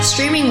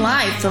Streaming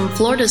live from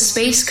Florida's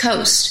Space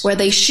Coast, where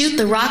they shoot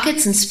the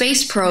rockets and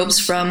space probes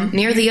from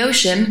near the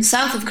ocean,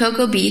 south of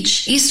Cocoa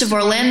Beach, east of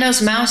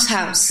Orlando's Mouse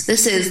House.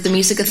 This is the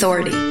Music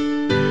Authority.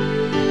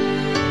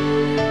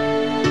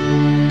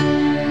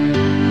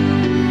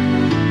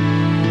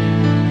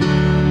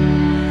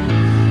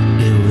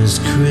 It was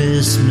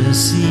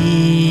Christmas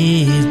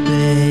Eve,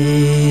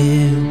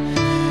 babe,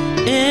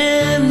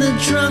 in the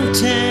drunk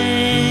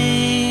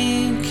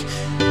tank.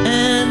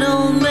 An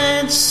old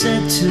man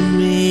said to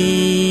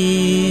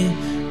me,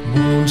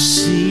 won't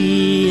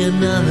see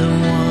another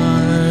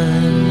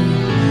one.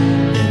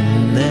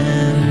 And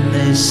then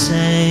they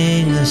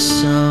sang a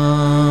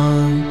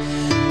song,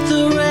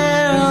 the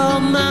rare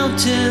old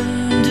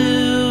Mountain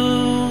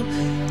Dew.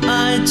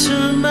 I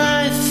turned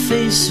my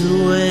face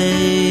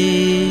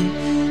away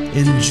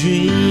and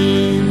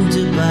dreamed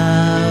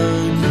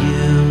about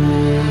you.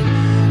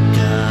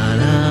 Got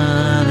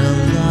on a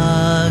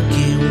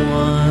lucky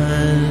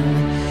one,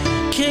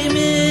 came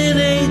in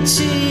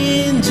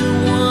 18 to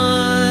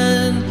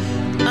 1.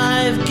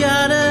 I've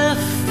got a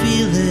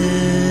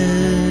feeling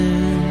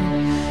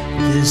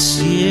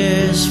this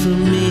year's for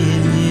me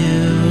and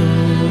you.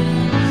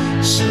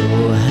 So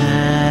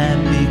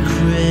happy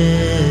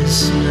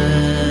Christmas,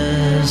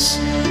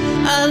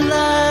 I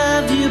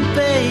love you,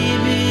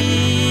 baby.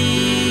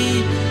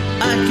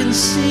 I can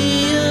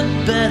see a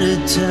better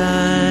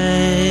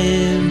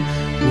time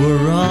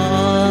where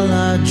all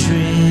our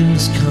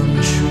dreams come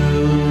true.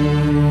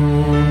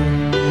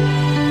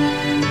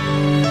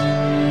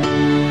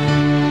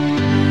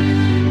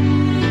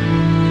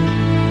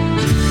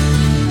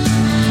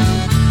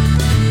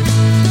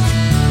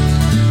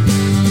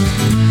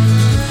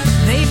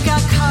 They've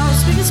got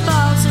cars big as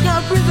balls, they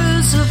got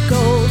rivers of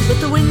gold, but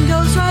the wind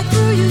goes right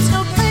through you, there's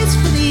no place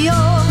for the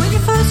old. When you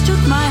first took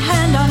my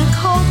hand on a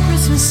cold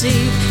Christmas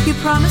Eve, you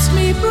promised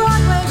me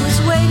Broadway was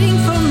waiting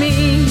for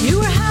me. You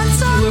were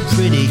handsome, You were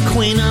pretty,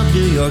 queen of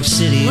New York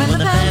City. When the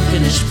band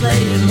finished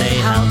playing, they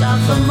howled out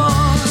for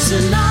more.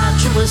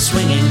 Sinatra was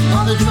swinging,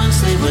 all the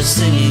drunks they were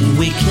singing.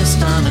 We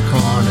kissed on the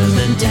corner,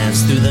 then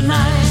danced through the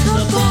night.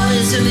 The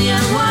boys in the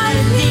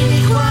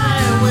NYPD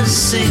choir was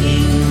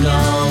singing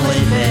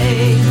Galway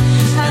Bay,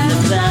 and the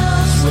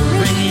bells were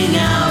ringing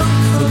out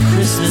for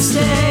Christmas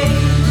Day.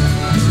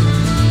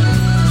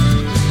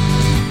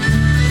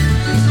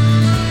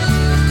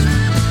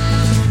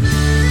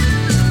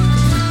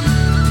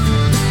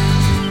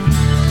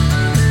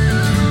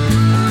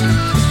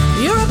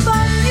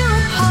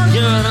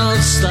 You're an old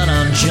slut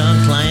on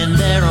junk, lying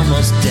there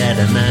almost dead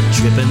in that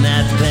drip in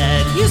that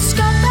bed. you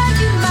scumbag,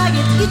 you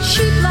maggot, you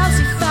cheap,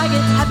 lousy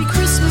faggot. Happy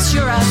Christmas,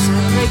 your ass,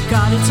 thank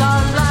God it's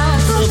our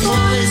last. The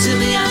boys in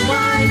the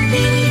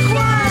NYPD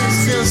choir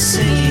still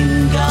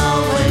singing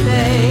Galway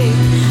Bay,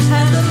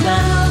 and the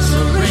bells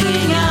are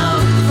ringing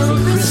out for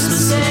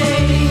Christmas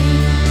Day.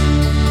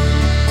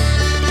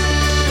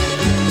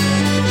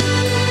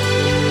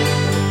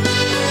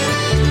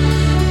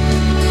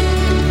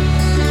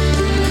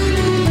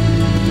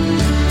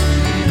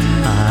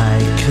 I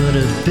could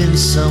have been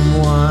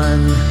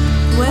someone.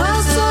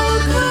 Well, so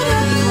could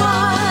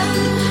anyone.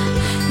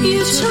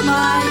 You took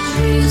my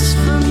dreams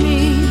from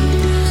me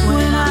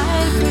when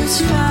I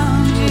first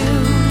found you.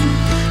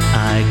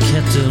 I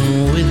kept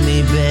them with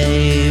me,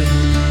 babe.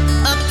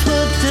 I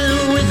put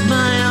them with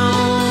my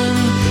own.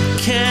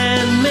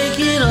 Can't make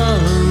it all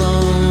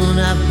alone.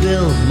 I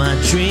built my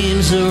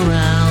dreams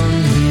around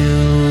you.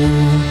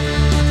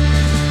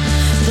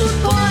 The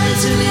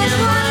boys in the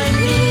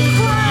NYPD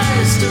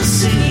choir still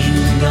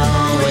singing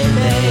Galway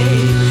Bay,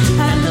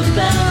 and the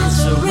bells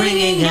are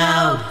ringing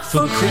out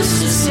for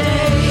Christmas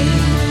Day.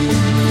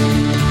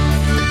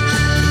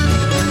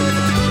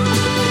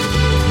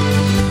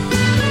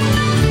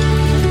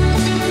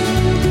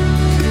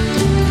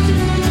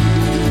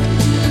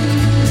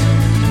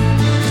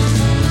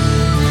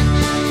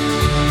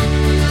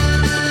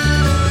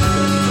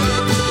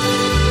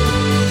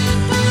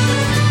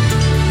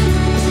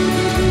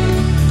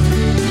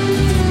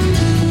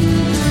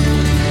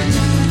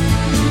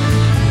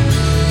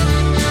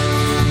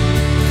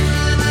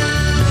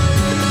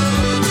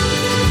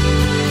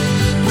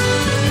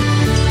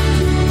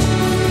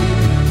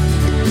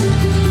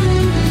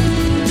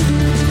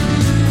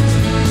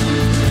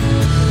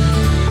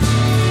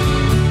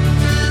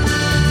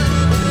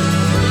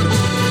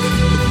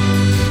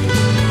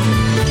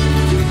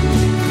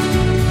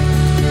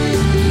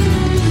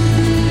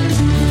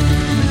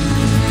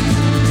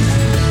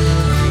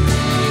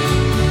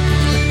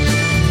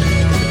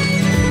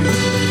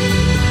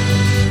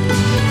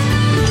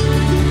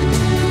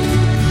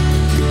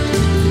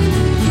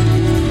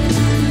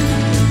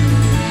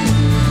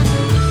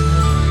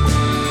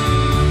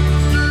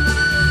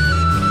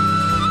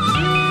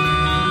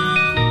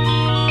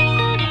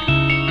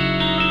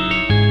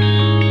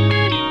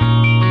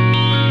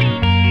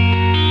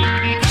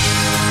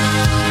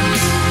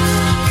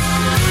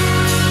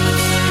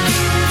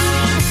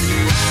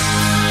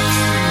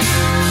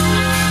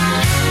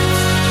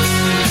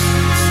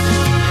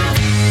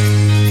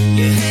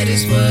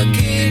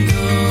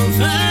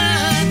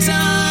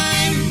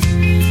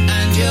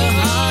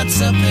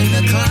 Lights up in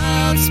the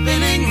clouds,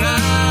 spinning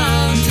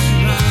round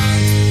and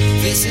round.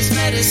 This is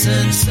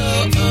medicine so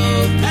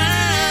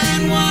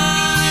open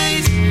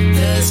wide.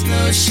 There's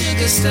no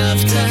sugar stuff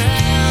to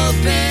help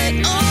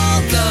it all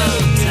go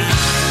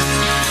down.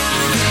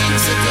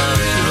 Things are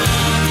going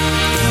wrong.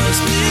 Those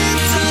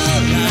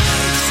little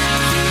lights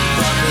keep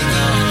popping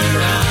all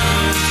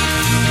around.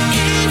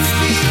 It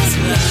feels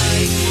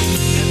like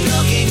they're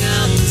blocking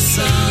out the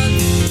sun.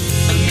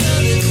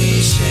 Another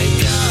cliche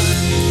gun.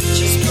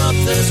 Just pop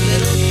those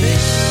little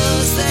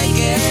pills they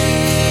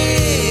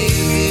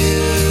gave you.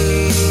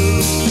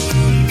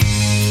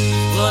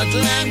 What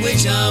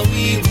language are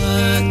we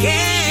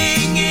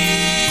working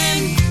in?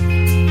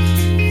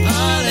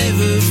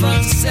 Parlez-vous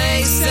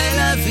français, c'est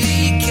la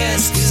vie,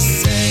 qu'est-ce que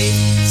c'est?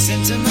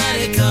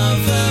 Symptomatic of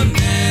a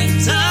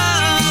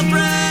mental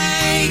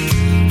break.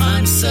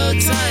 I'm so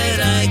tired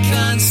I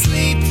can't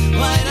sleep.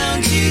 Why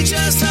don't you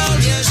just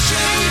hold your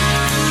shape?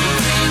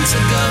 Things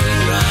are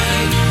going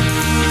right.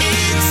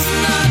 It's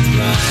not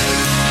right.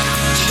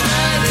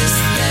 Try this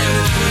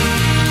therapy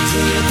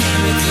till your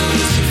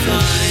chemicals are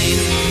fine.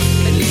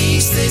 At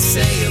least they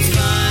say you're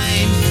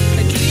fine.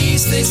 At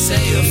least they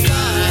say you're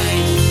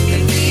fine.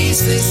 At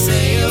least they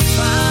say you're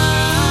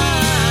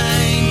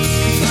fine.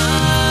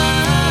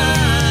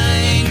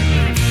 Fine.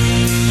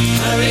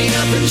 Hurry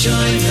up and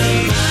join the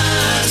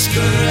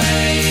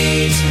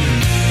masquerade.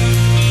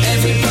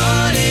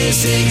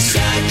 Everybody's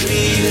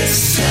exactly the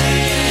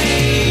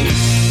same.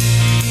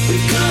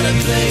 We've got a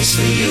place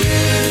for you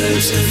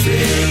to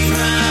fit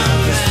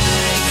round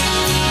back.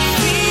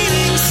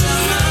 Feeling so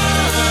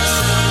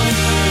wrong.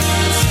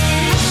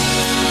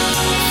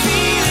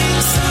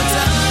 Feeling so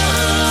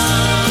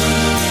down.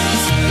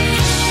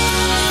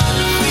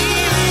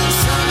 Feeling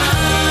so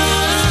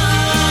down.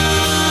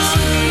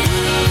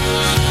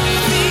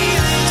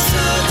 Feeling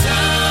so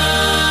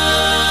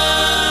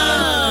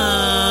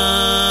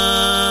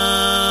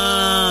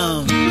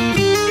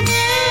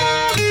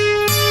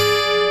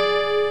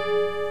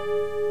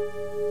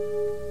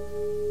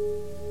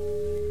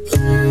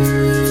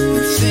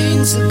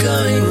Things are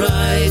going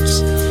right.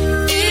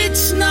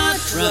 It's not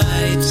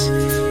right.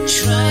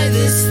 Try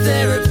this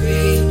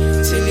therapy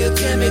till your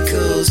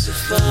chemicals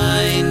are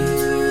fine.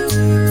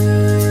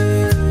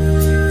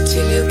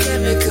 Till your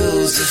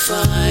chemicals are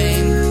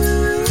fine.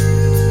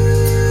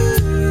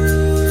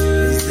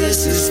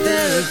 This is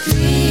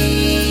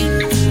therapy.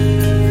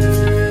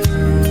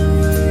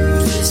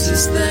 This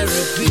is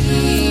therapy.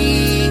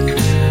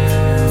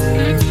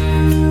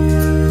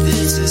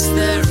 This is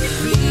therapy.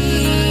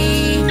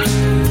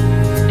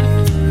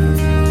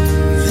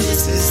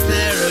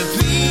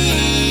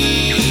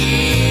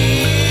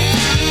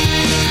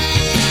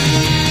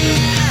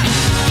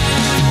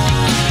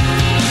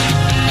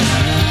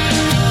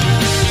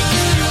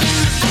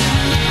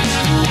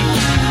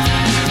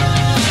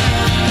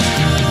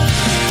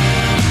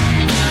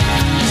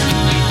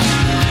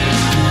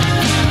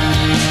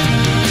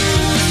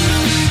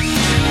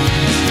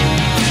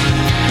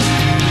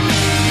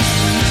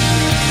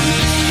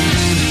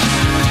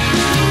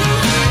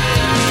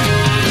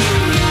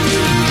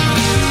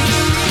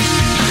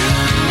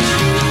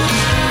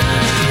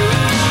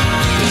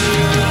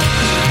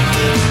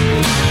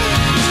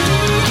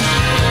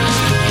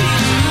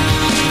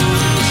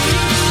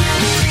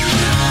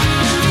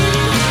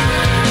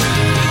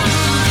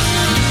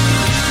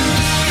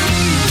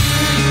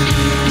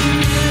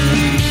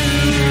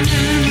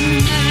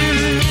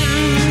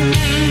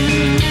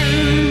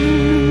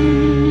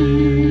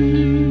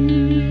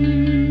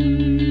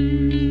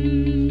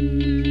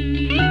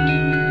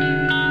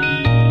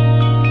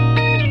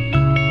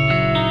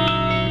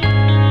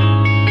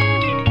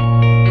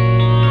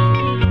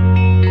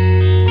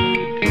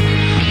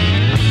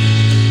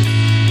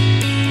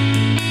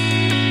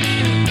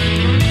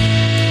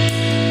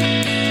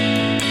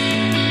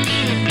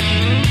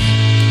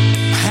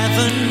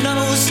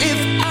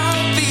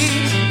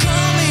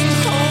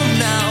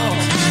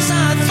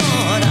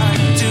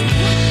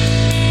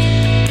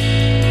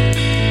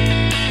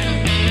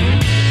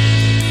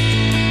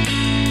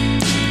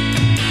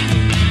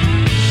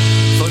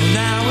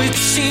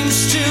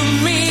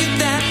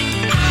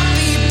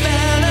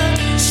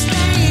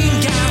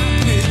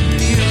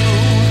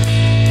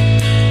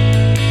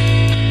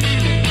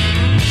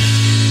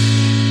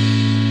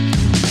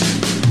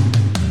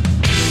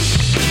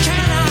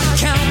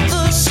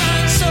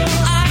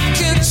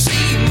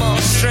 See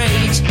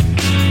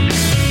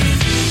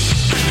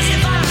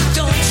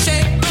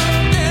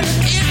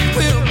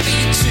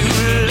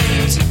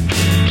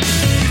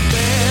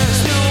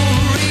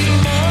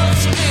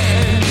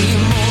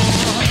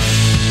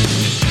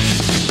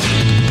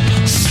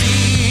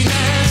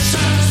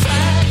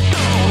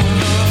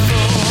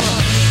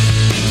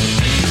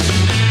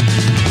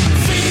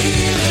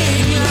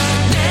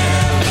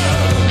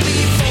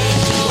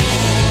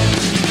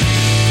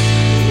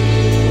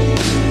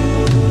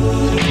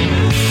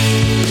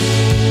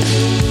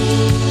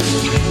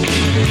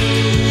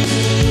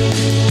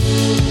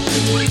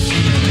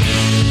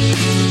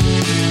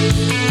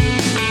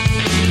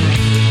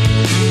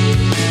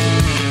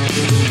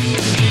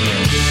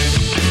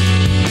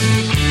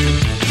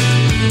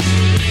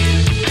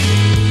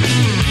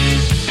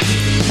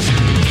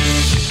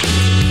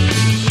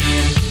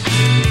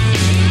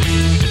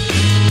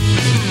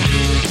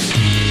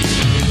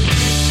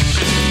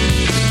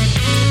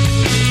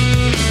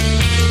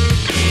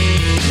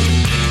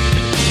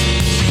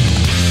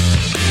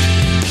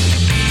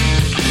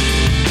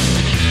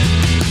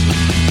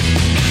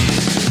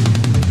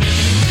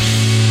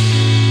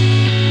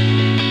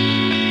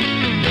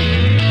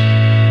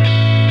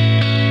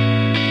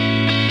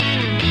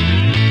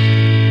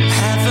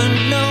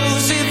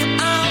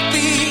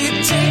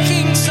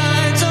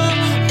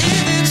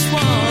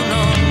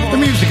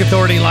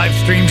Authority live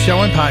stream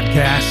show and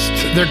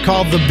podcast. They're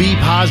called the Be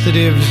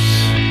Positives.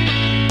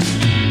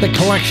 The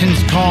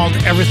collection's called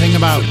Everything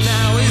About.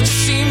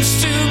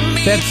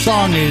 That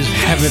song is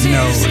Heaven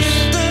Knows.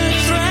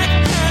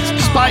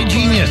 Spy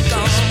Genius.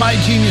 Spy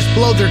Genius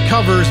blow their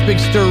covers. Big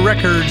Stir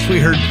Records. We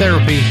heard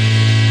Therapy.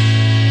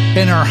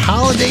 And our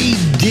holiday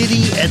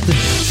ditty at the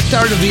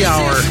start of the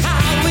hour.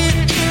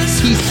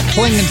 Keith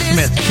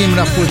Klingensmith teaming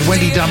up with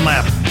Wendy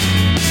Dunlap.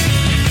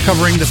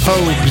 Covering the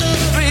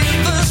Pogues.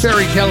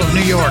 Fairy Tale of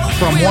New York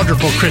from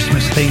Wonderful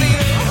Christmas Theme.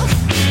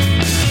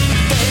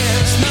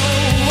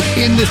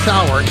 In this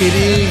hour, it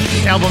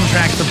is album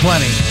tracks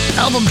aplenty.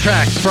 Album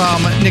tracks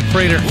from Nick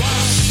Prater.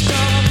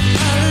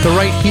 The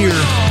Right Here,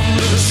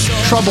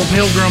 Trouble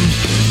Pilgrims,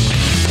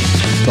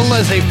 the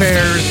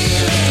Laissez-Fairs,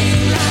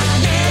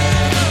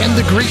 and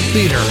the Greek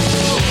Theater.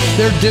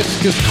 Their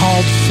disc is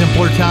called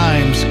Simpler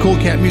Times.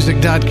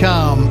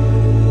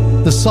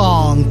 CoolCatMusic.com. The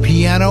song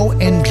Piano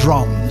and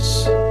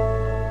Drums.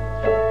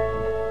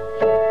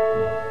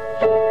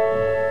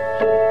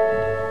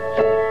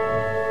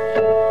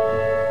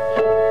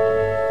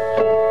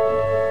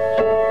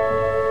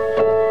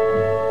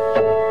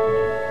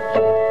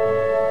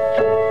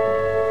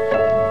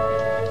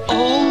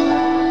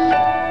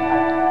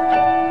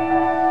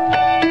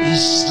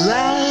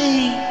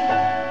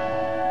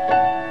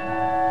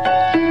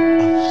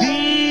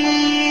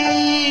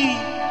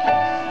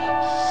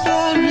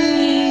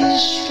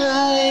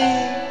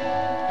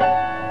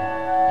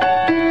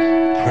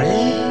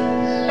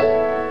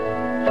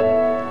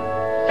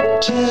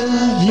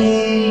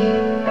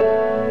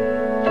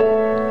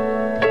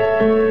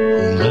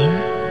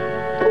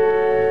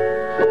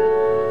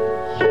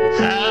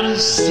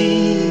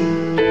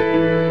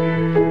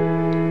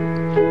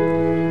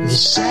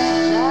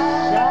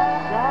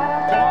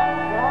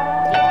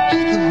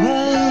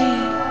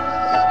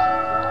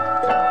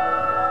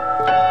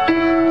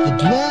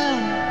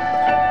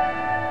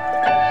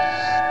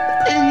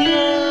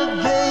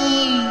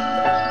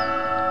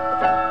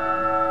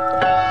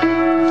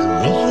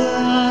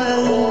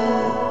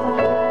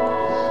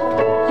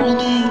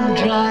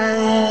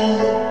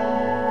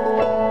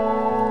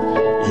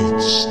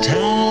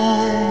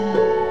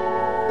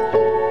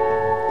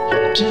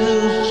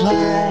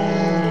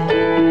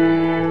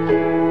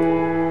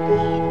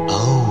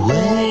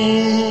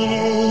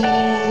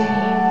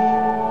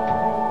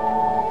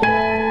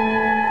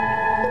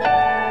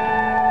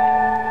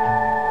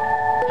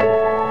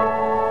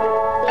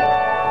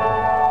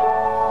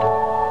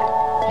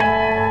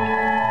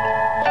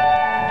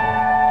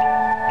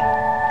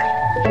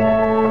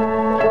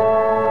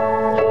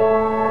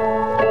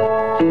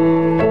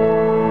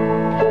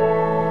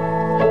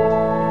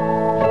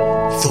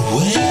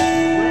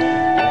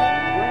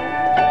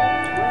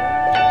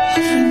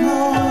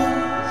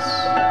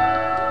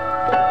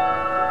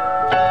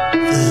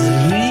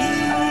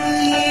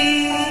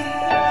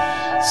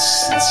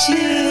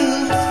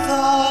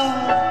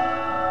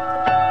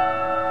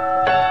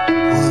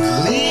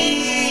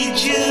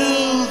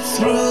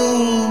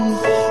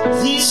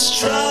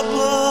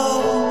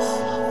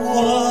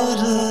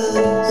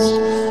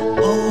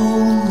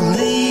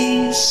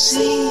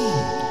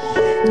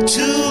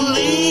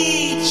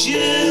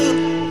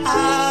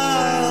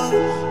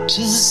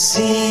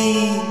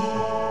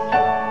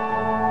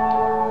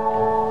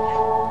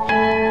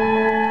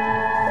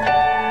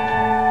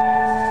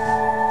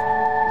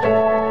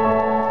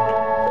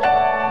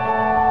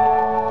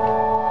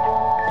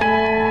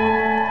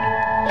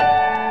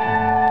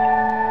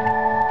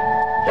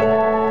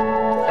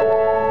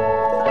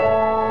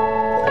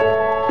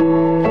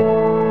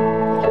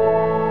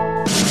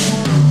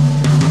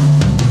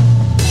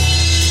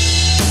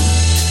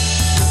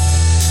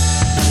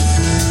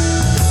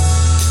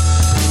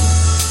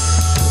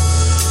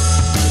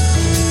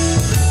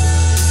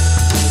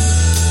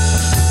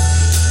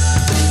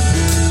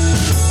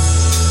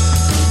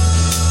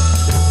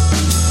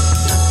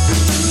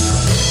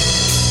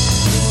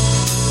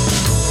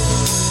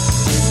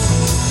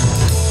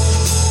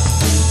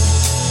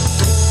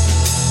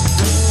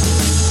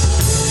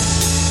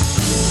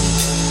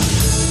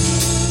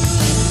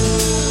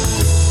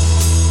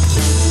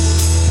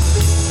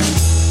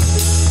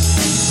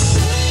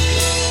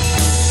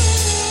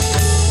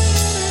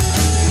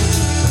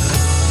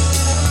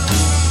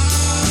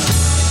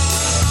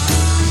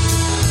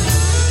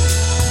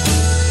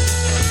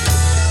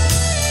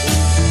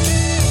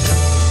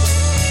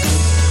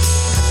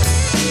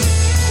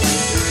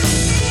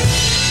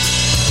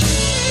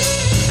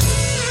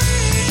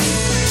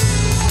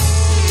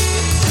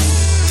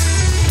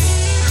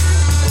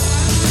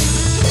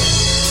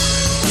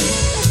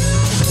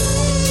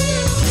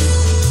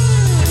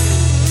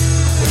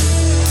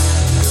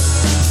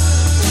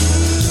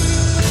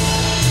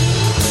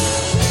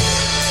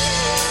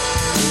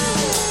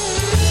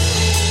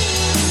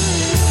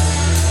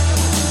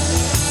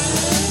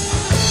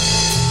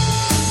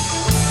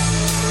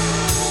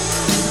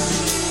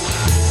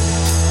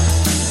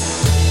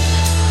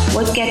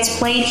 What gets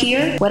played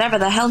here? Whatever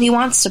the hell he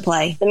wants to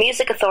play. The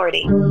Music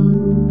Authority.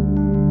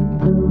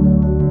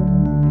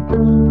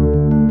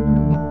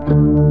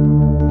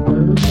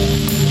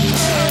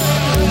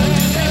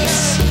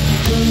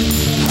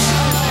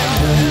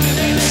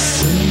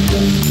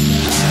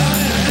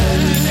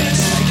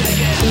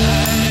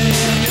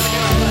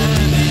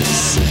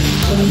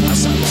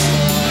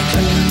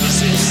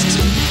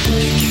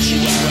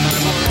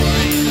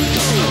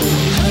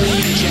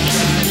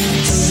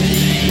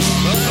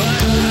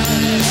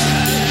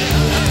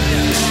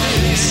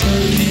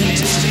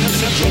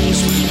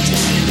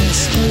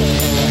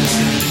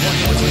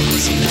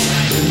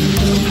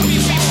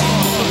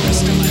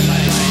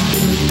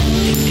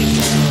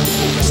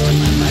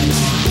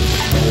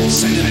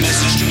 send a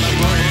message to my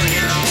brain.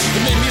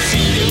 It made me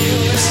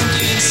feel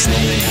simply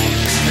insane.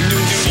 A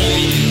new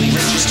feeling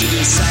registered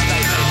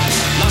inside.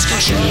 Lost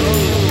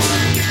control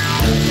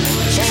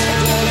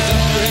for the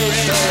very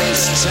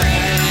first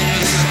time.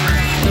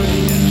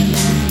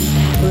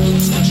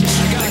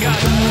 I got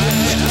from the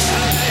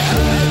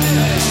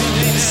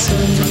days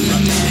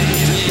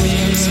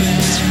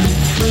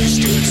you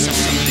stood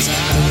something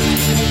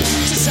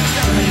inside.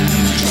 I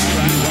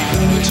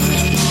remember your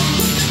touch.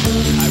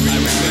 I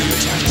remember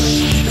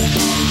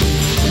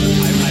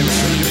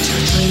your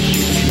touch.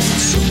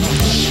 So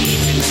much,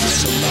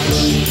 so much.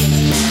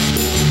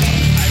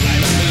 I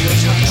remember your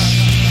touch.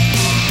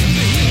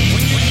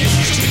 When you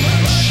used to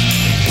rush,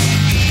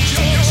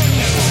 you're too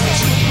much.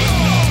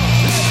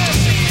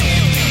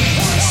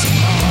 Want some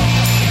more?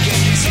 Give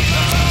me some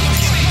more.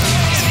 Give me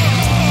some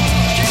more.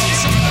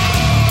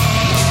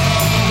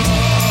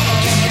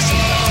 Give me some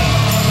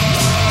more.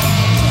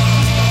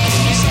 Give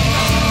me some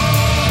more.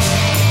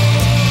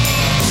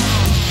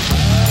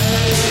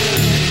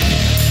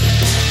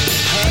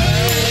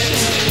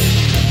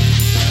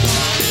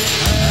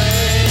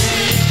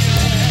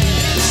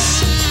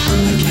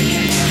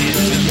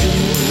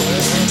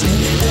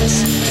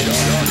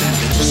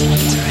 Just one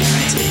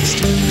tiny taste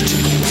to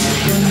go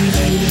well,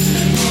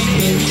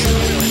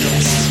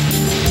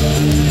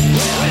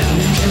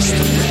 kiss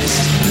the rest.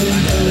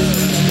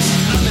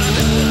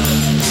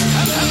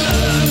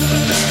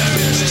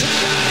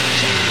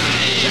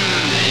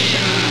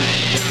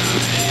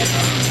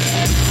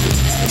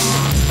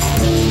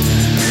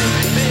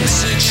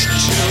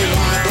 Message to my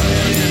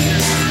brain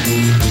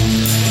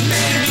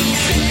made me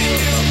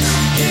feel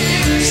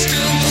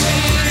instantly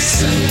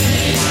insane.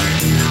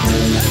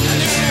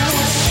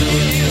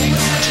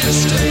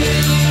 Just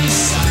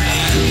inside.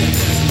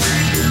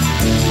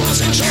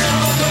 Lost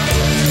control of the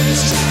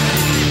first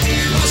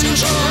time. Lost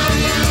control of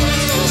the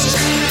first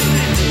time.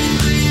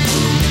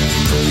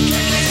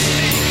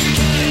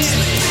 Can't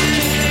sleep,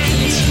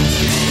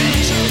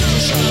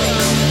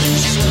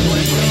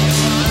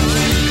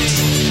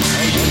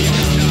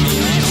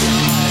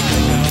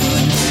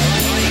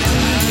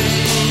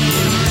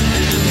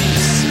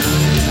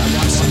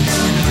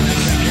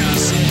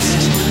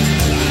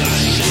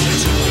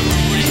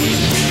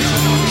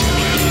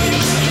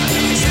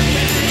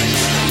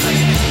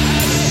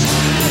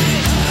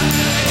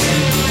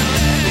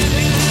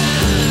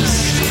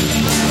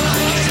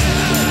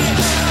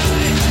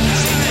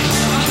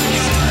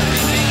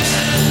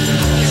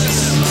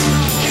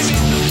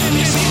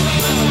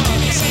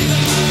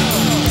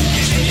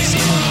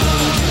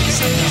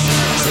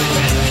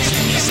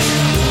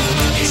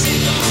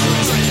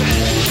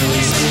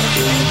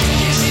 can't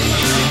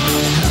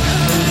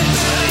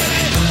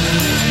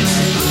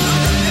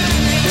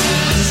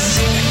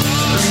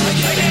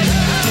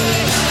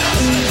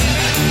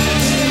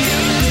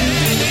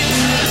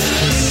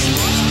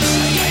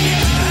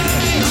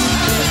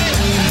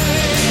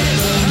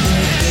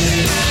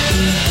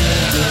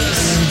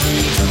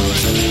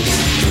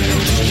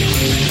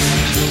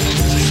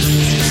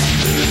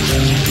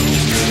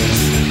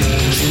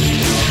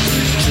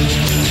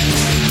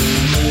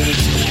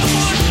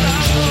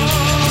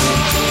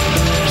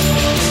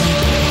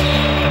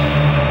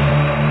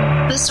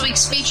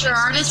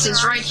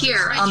Is right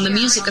here on the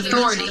Music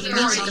Authority.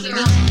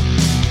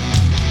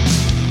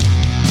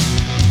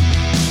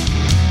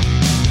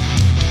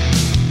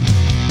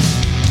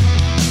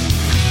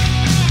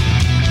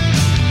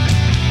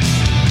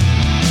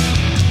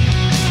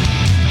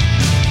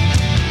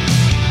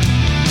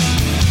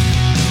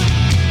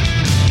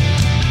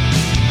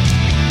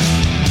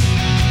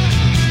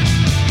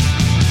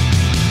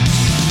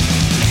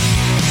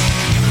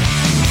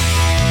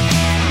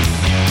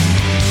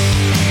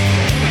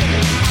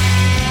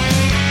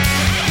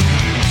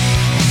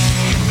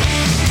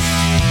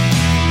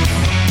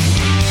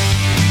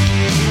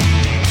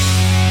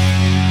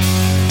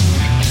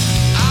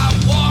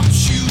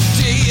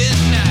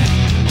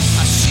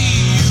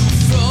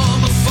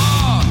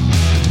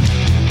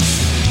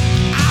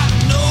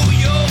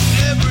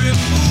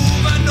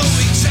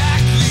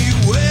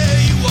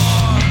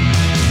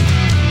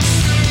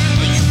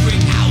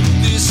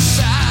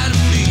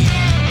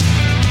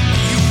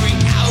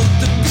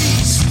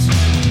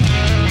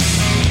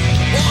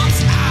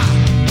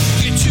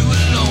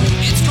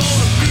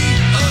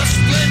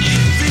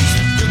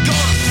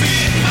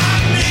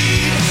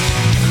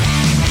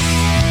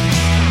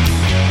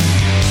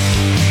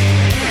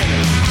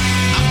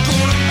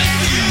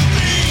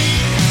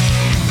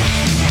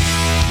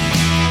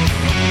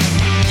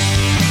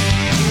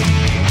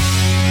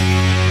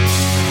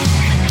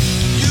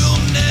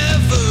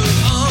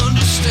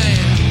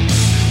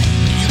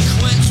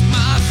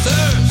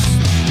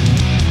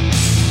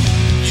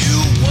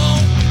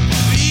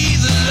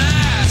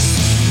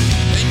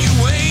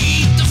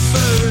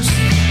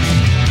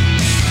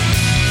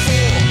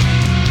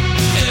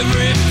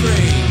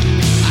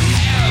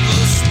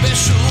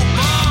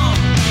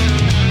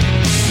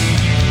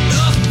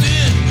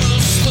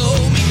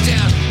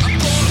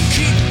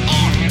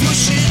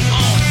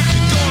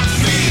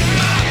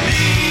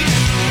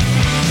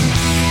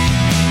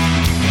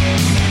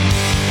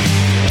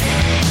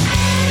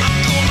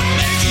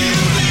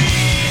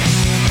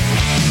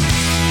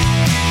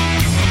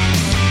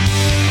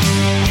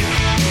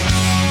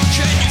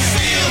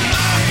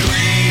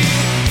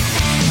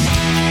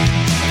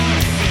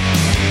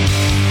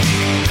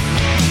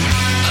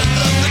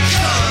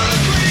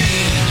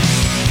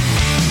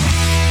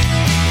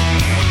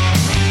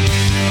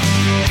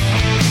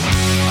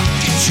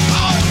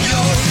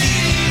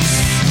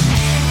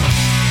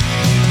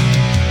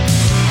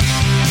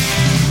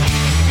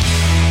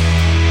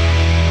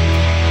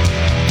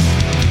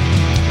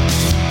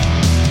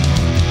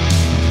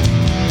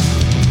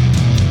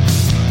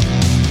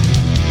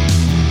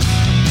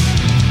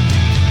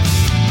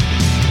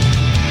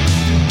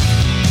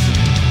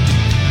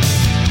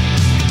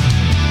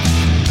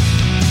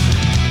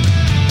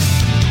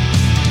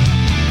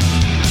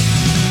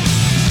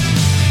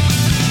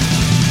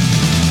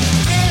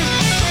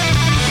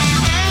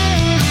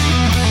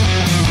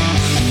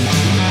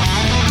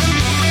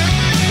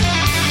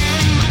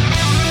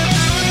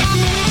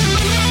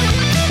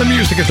 The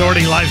Music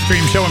Authority live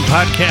stream show and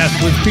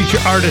podcast with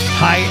feature artist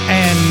High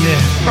End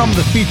from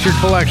the feature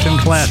collection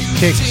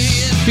Classics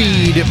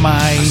Feed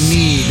My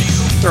Need.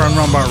 They're on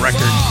Rumbar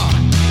Records.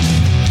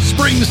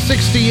 Spring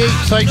 68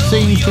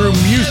 sightseeing through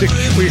music.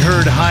 We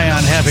heard High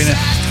on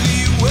Happiness.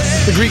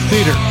 The Greek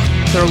Theater,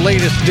 their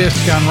latest disc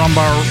on on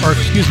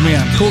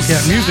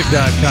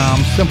CoolCatMusic.com.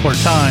 Simpler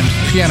Times,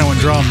 piano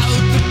and drums.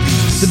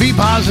 The Be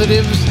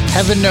Positives,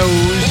 Heaven Knows.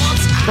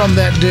 From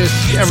that disc,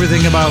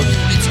 everything about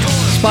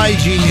Spy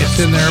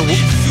Genius in there.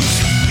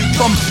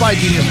 From Spy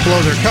Genius below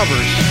their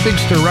covers, Big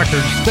Stir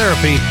Records,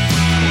 Therapy.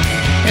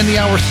 And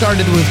the hour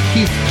started with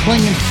Keith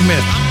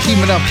Klingensmith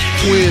teaming up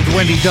with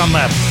Wendy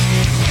Dunlap.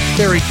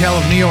 Fairy Tale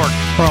of New York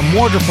from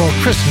Wonderful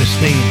Christmas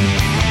Theme.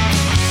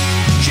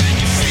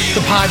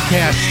 The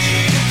podcast,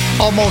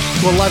 almost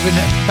 11,000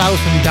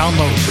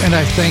 downloads, and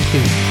I thank you.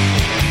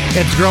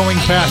 It's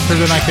growing faster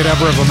than I could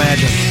ever have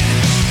imagined.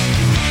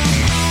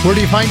 Where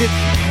do you find it?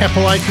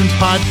 Apple iTunes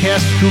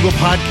Podcast, Google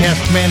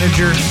Podcast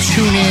Manager,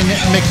 TuneIn,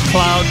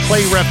 Mixcloud,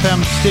 Player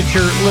FM,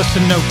 Stitcher,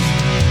 Listen Note,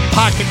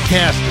 Pocket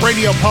Cast,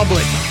 Radio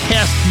Public,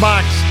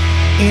 Castbox,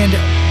 and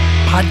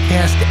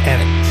Podcast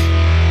Addict.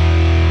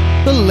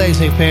 The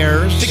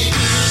Laissez-Fairs.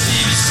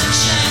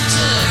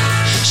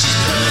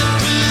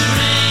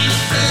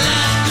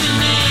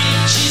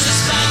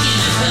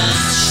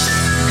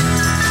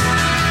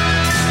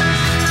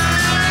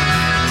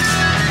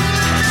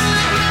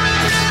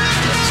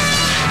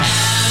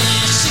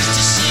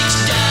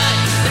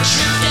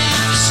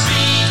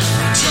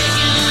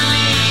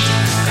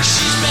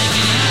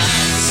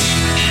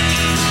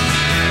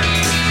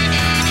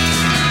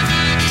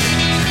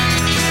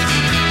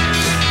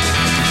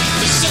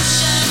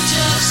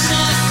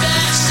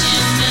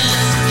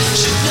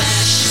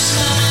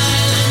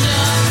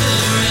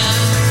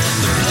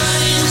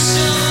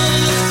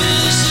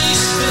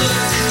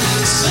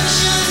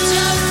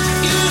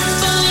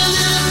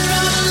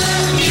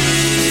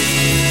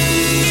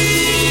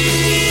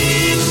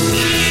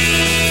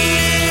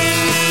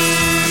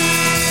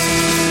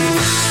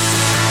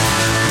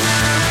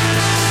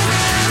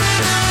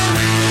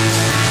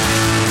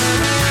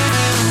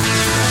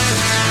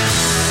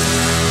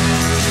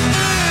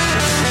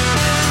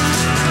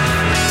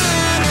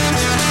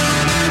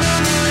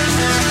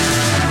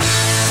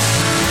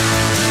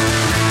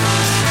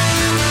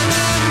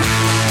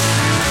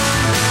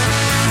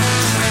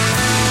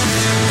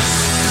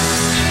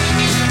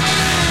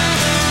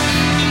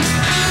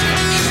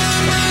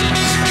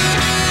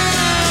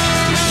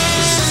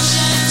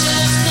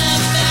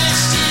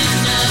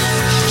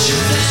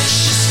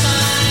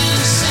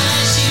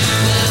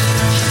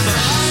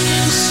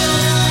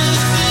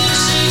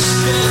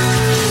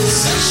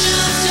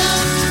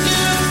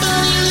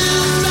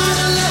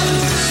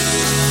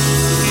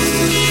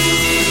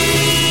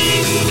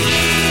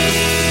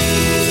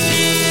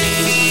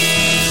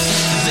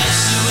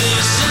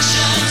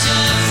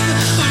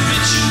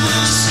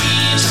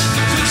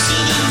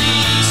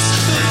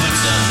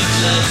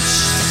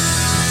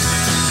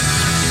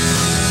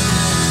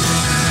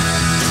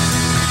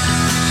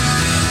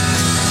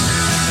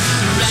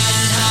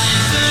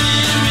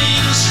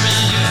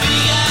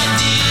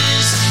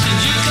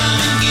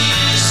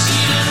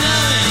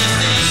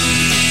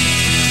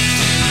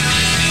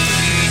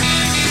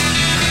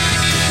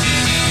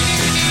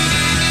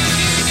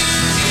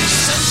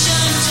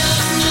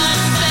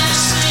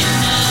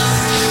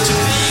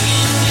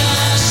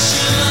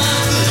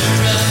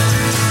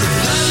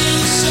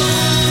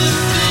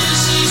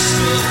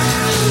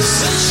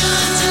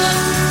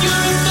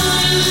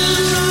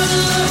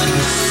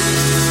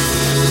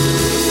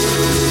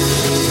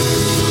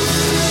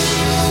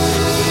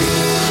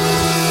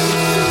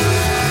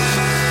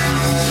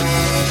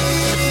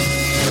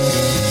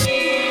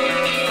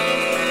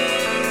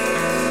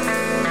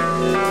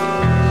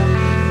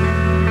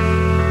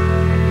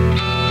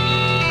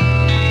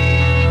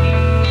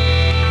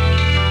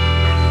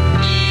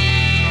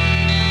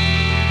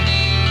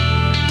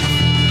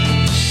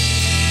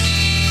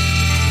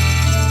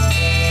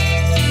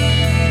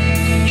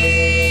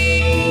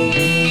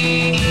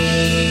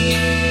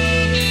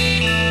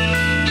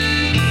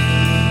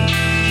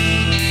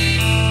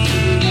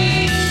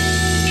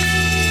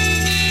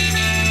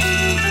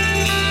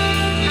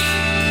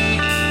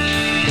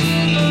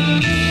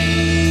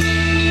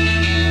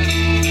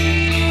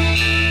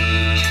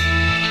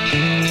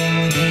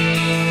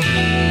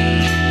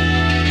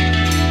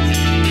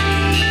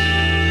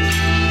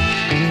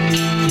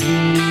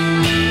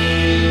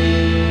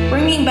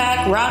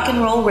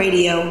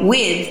 Radio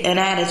with an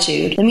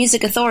attitude. The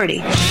Music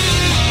Authority.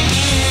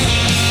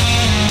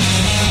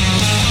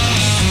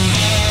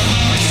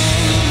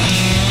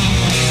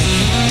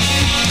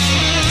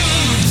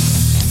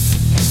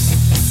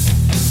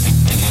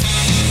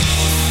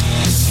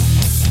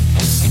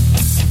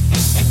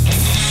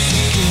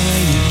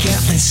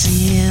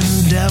 Seeing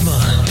double,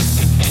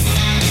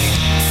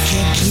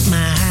 can't keep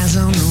my eyes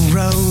on the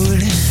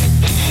road. I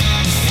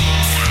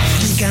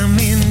think I'm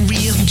in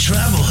real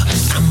trouble.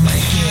 I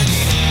might get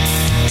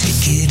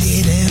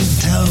ticketed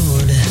and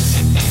towed.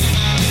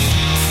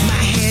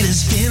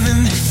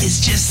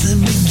 just the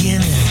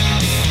beginning.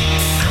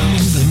 I'm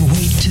moving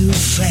way too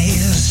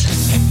fast.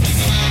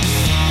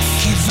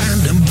 Can't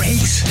find the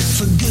brakes,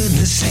 for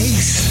goodness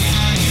sakes.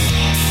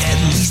 At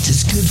least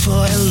it's good for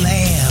a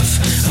laugh.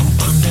 I'm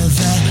under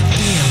the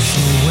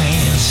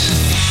influence.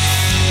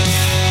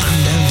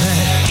 Under the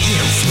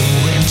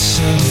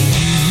influence of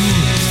you.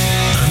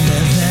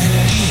 Under the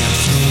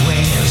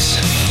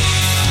influence.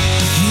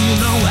 You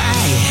know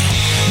I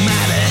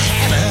might have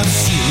had a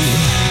few.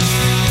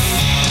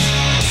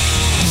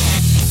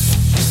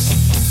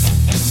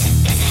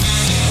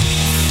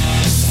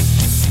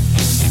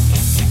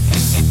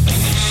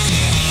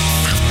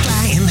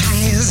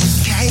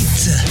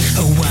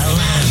 While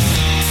I'm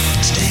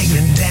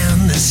staggering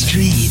down the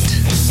street,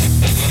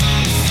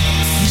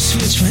 you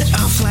switch me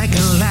off like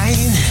a light,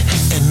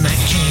 and I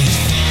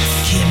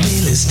can't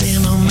really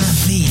stand on my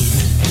feet.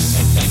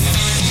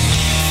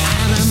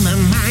 Out of my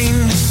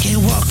mind,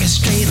 can't walk a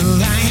straight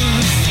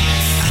line.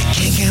 I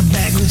can't count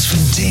backwards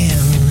from 10.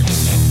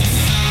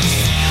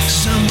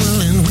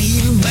 Stumble and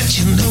weave, but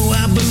you know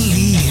I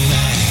believe.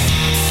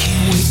 I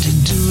can't wait to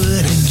do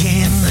it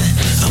again.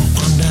 I'm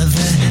under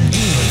the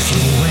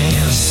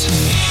influence.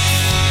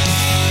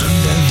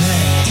 Under the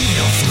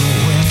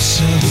influence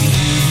of you.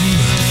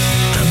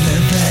 Under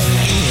the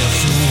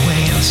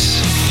influence.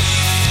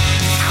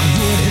 I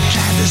would have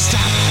tried to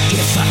stop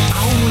if I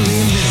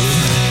only knew.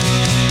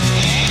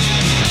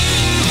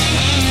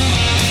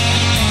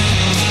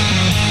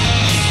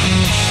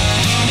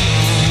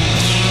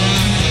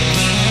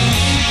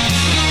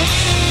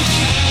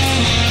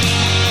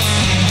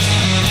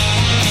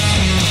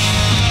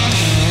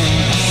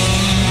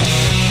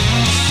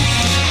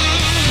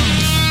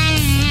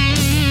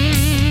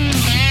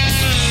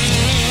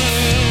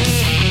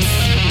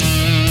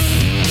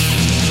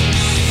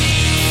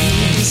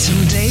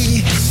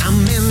 Someday I'm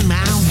in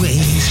my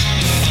ways.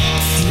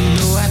 You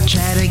know I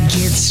try to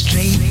get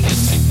straight.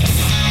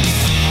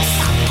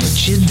 I'll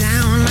put you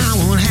down, I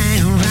won't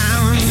hang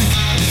around.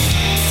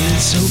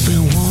 Let's hope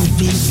it won't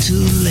be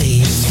too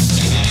late.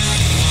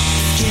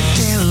 Get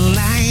that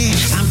lie,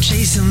 I'm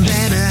chasing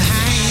that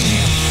high.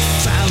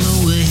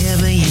 Follow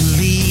wherever you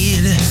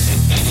lead.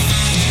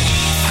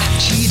 I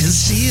cheat and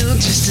steal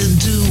just to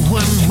do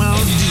one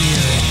more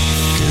deal.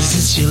 'Cause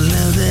it's your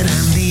love that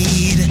I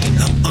need.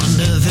 I'm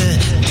under the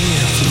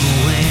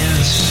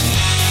influence.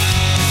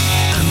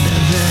 Under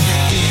the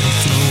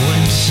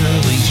influence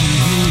of you.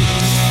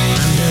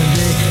 Under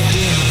the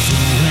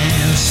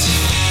influence.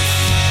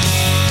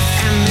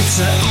 And it's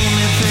the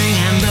only thing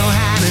I know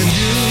how to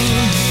do.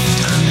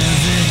 Under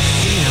the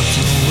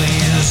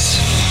influence.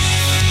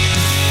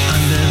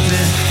 Under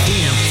the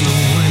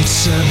influence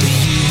of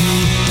you.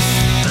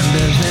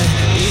 Under the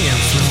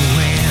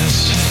influence.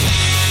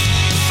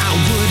 I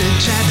would have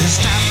tried to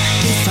stop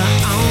if I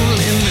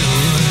only knew.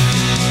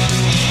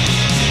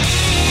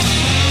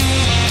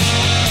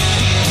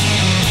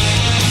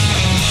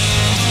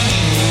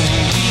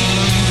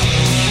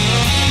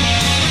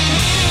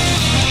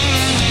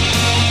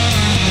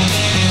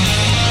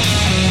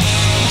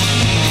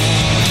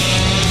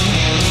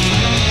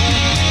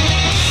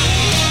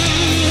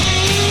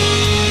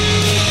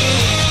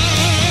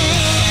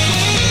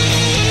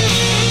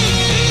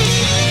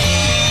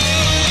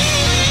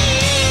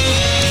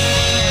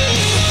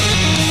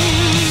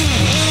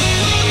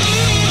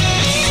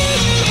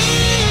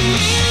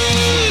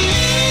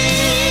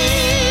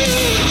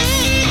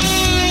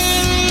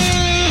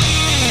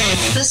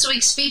 This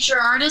week's feature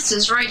artist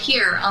is right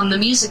here on The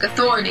Music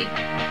Authority.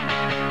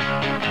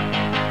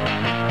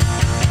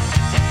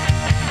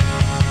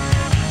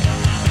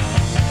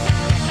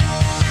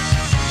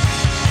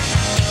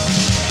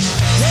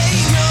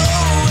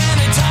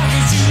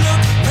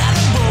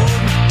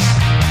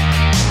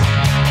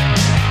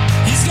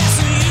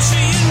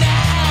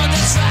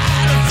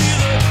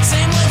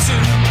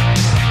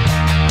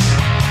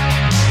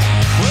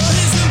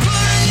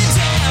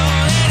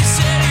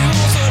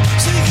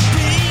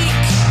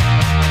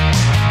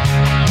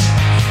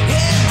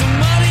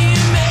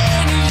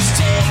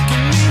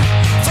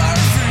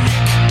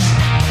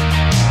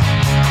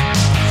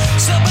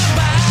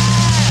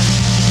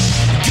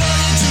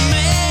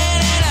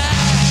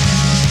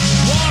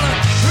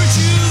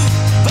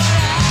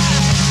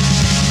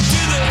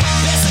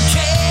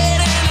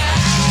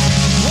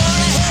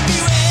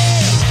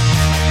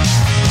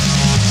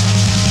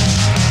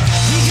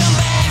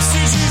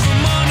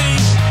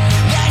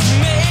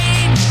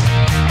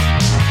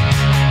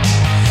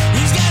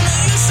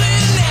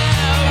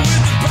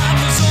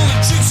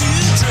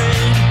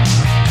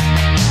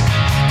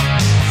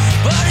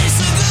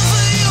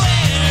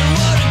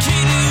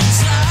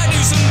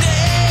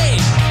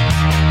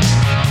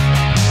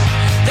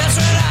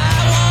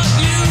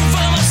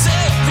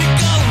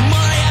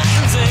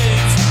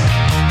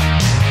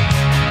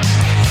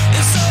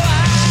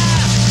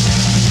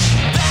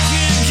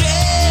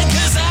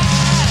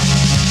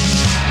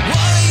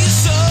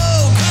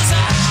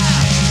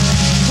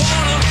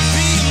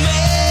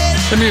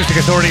 The Music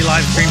Authority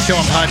live stream show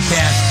and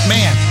podcast.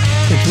 Man,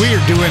 it's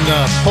weird doing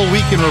the whole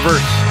week in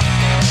reverse.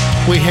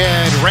 We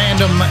had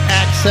Random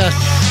Access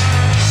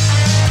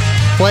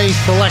Play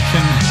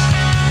selection.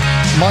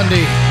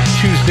 Monday,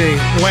 Tuesday,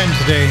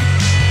 Wednesday.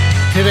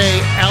 Today,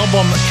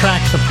 album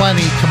tracks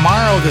aplenty.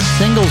 Tomorrow, the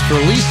singles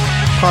release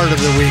part of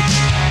the week.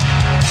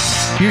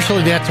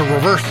 Usually that's a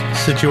reverse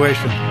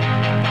situation.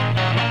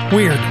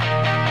 Weird.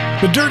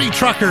 The Dirty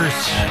Truckers,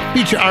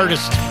 feature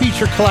artist,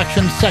 feature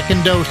collection,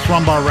 Second Dose,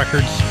 Rumbar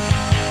Records.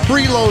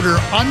 Freeloader,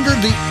 Under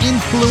the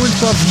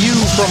Influence of You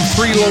from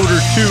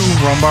Freeloader 2,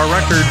 Rumbar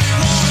Records.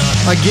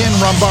 Again,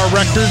 Rumbar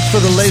Records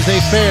for the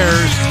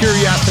Laissez-Fairs.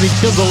 Curiosity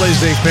Killed the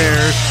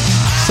Laissez-Fairs.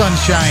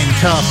 Sunshine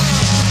Tough.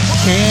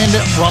 And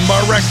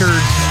Rumbar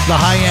Records, the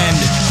high end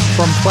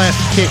from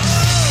Plastic Kicks.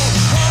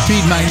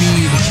 Feed My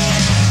Need.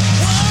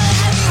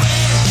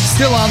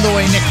 Still on the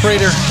way, Nick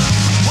Prater.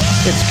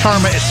 It's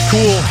Karma, it's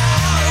cool.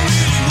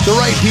 The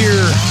Right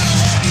Here.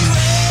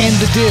 And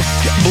the disc,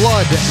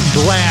 Blood,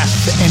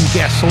 Glass, and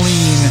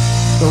Gasoline.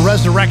 The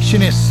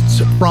Resurrectionists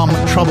from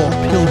Trouble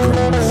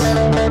Pilgrims.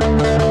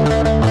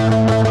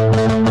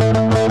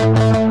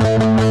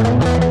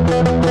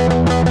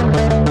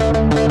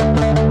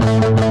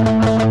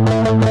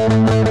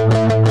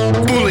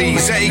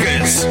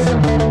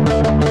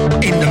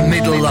 In the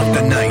middle of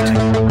the night,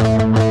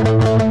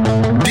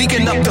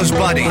 digging up those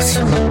bodies,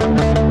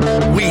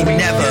 we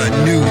never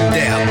knew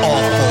their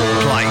awful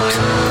plight.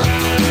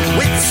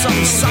 With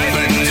some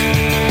silent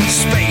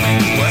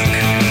spade work,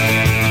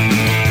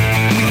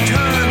 we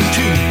turn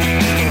to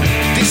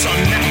this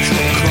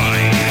unnatural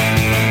crime.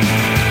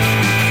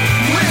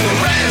 We're the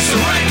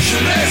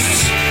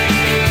resurrectionists.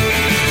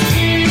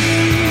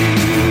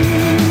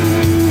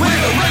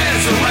 We're the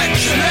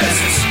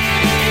resurrectionists.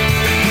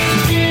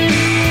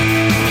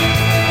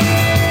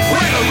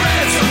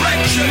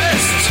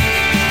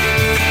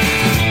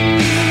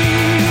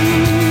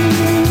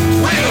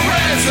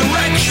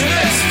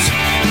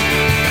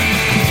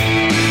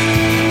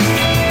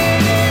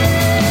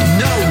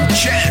 No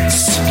chance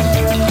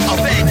of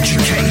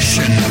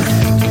education.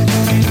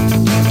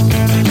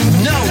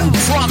 No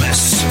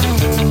promise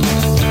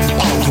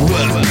of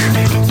work.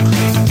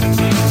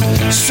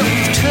 So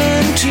we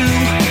turn to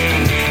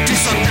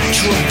this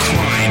unnatural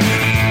crime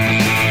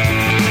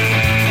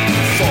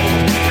for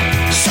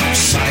some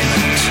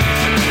silent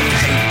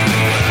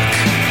paperwork.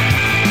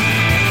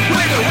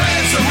 We're the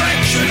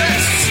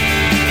resurrectionists.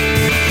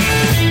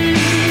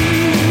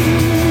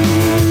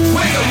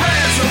 We're the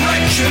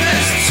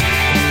resurrectionists.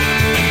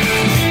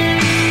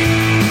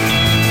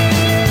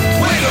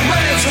 We're the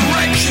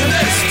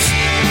resurrectionists.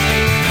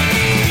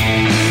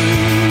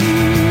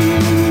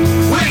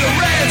 We're the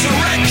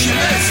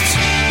resurrectionists.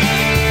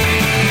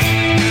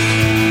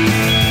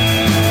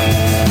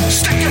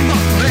 Stick 'em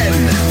up then,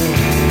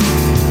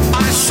 I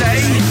say.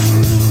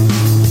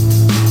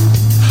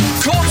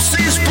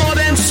 Corpses bought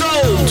and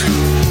sold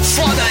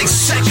for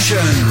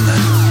dissection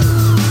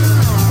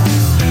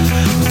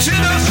to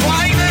the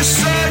finest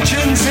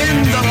surgeons in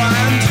the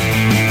land.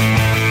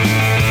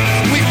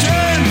 We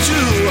turn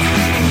to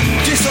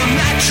this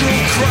unnatural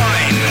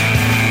crime.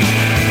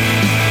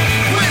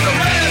 We're the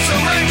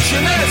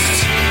resurrectionists.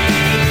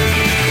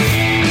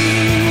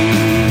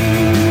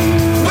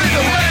 We're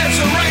the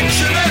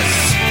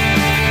resurrectionists.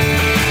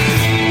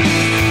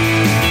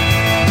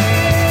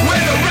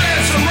 We're the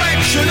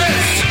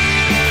resurrectionists.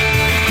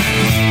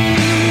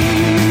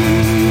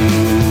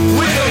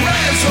 We're the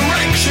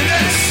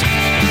resurrectionists.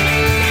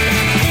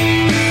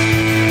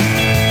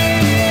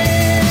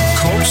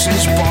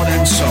 Corpses bought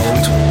and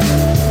sold.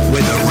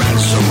 We're the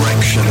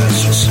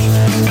resurrectionists.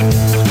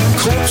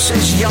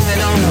 Corpses young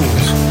and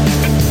old.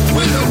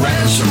 We're the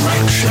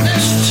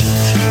resurrectionists.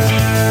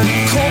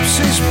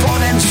 Corpses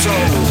bought and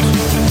sold.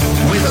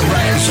 We're the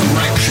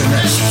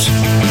resurrectionists.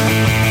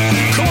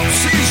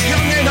 Corpses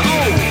young and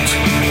old.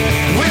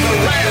 We're the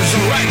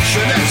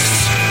resurrectionists.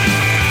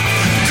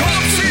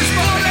 Corpses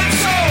bought and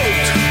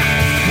sold.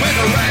 We're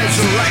the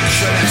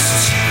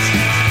resurrectionists.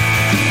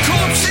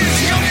 Corpses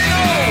young and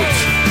old.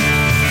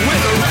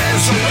 We're the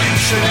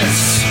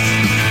resurrectionists.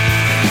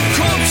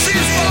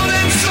 Corpses bought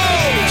and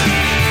sold.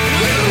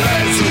 We're the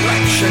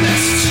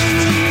resurrectionists.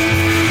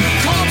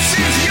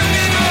 Corpses young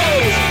and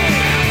old.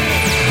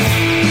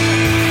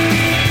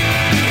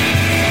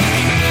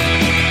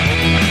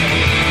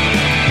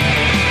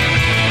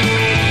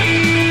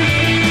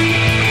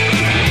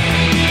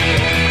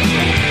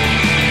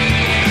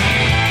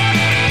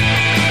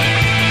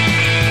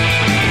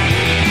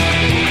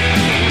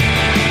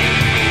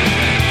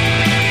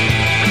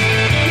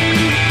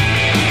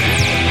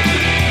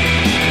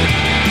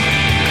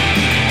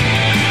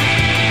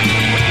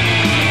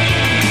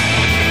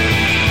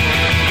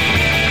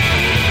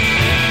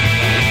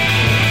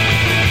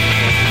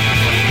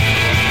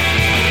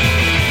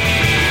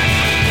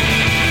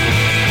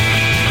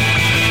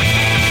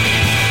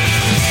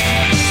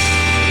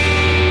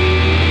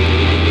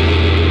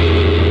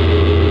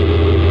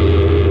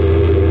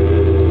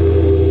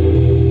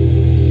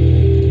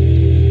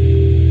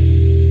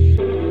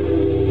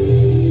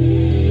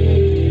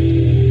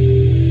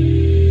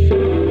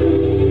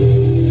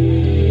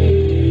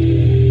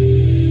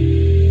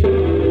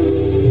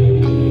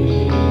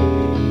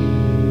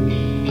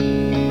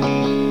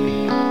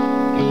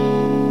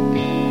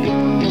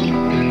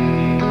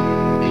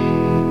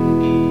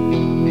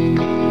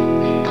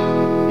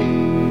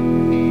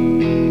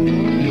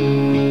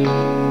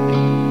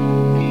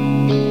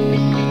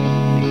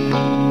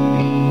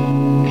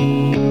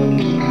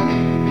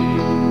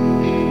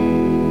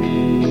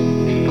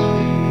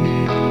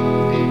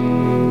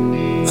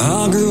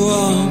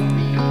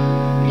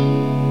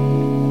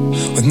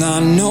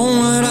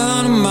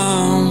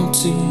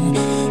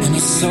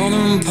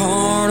 I'm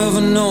part of a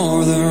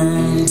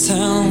northern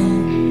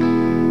town,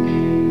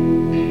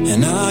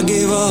 and I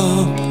gave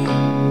up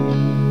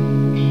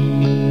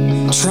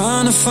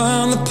trying to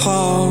find the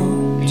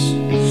parts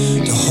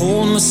to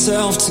hold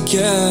myself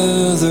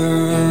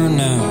together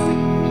now.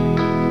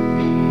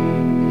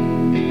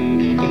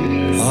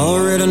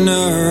 Already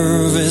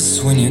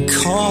nervous when you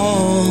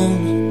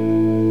called.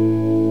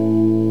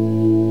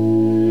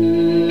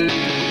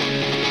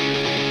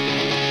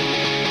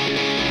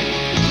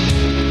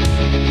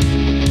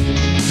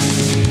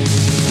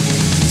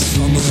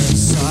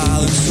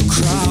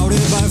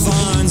 Crowded by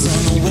vines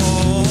on the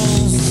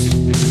walls,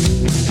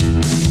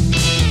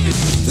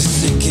 they're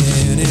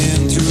sinking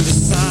in through the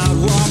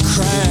sidewalk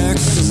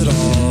cracks. Is it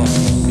all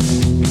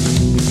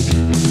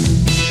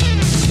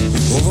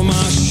over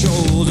my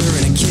shoulder?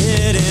 And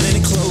getting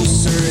any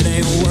closer, it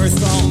ain't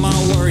worth all my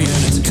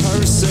worrying. It's a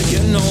curse of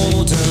getting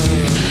older.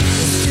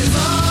 Let's give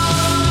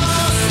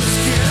up, let's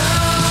get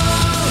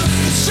out.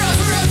 Let's try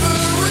forever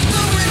with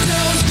the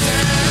windows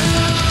down.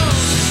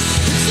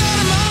 It's out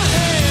of my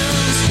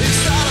hands,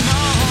 it's out of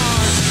my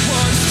heart.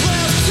 What's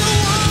left to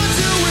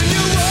undo when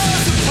you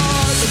work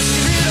apart? Let's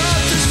give it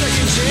up to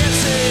second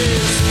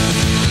chances.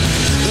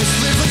 Let's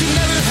live like we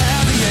never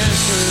had the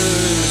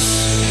answers.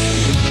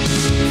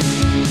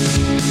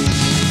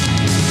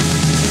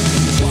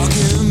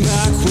 Walking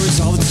backwards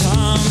all the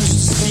time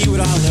just to see what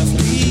I left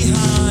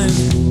behind.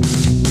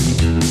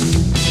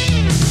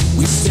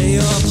 We stay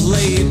up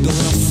late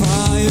building up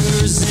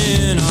fires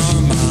in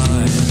our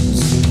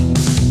minds.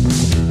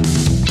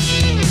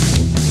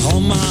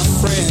 All my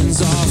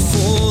friends are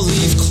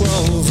full-leaf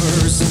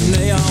clovers, and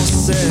they all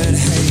said,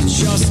 hey,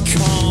 just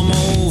come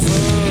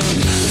over.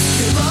 Let's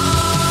give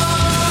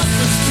up,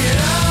 let's get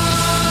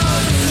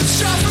out. Let's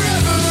try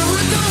forever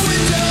with the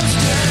windows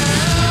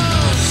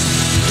down.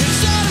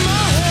 It's out of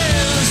my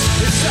hands,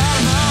 it's out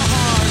of my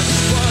heart.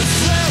 What's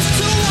left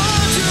to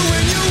wonder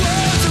when your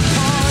worlds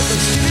apart?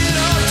 Let's give it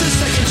up to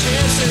second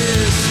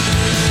chances.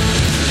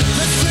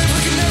 Let's live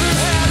like we never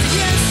had the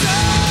answers.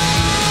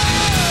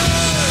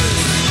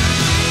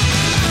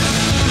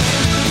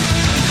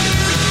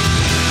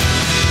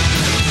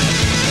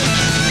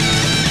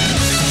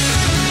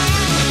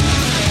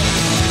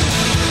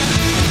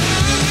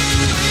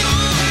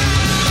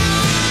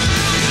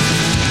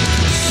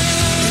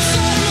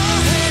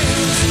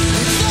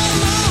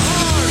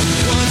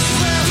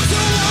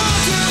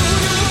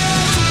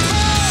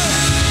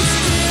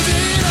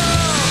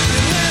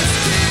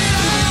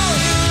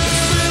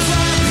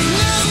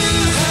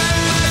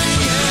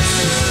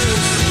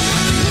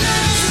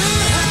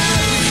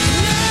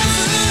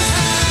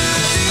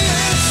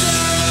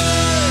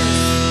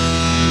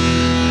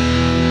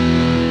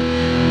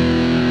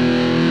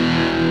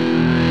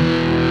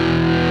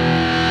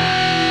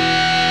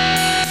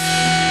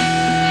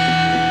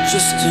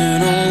 Just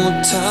an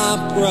old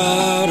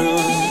typewriter.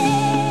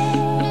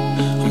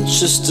 I'm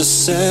just a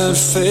sad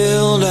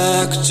failed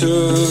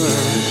actor,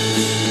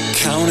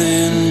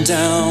 counting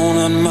down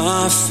on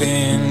my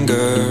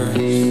fingers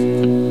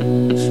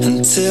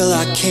until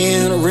I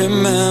can't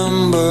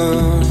remember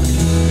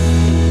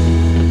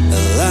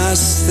the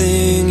last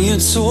thing you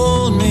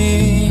told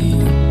me.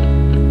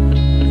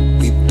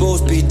 We'd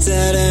both be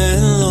dead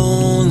and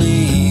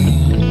lonely.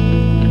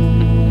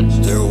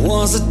 There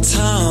was a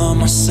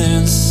time our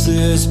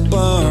senses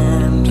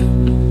burned.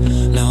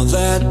 Now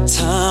that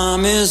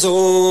time is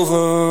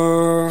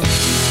over. I'm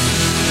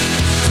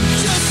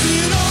just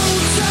an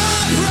old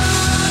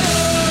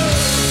typewriter.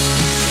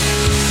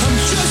 I'm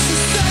just a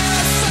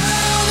sad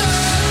failed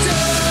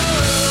actor,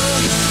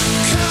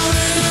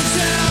 counting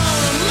down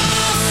on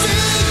my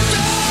fingers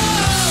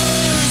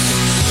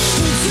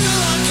until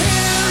I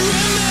can't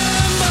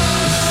remember.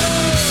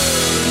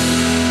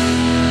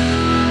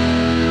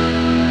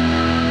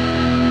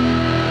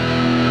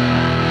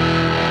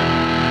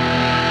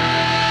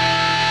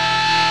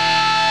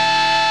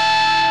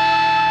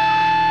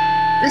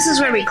 This is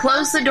where we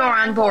close the door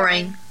on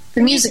boring.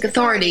 The Music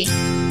Authority.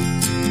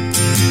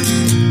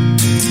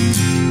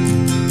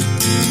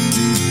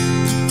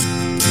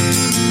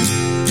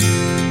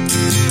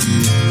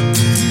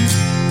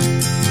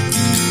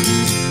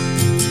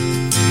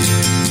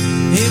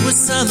 It was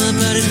summer,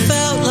 but it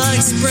felt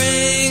like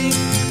spring.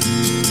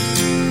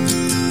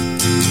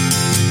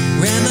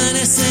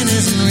 Reminiscing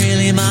isn't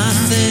really my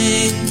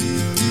thing.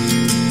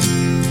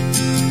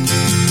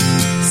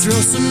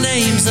 Throw some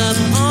names up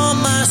on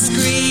my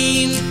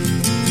screen.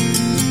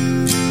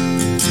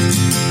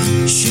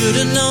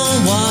 Should've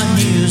known what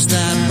news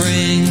that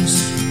brings.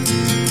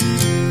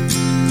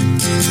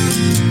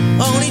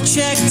 Only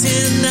checked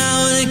in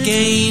now and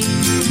again.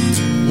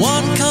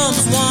 One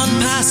comes, one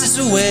passes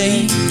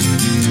away.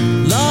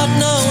 Lord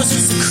knows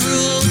it's a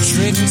cruel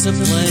trick to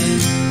play.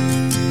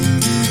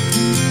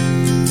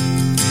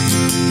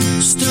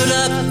 Stood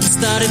up and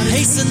started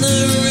pacing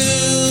the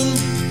room.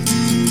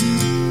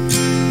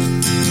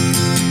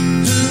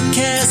 Who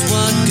cares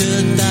what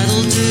good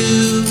that'll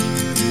do?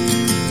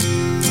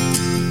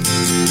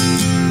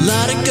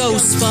 Lot of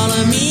ghosts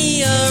follow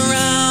me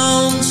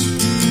around,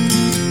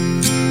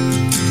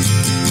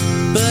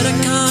 but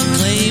I can't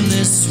claim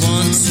this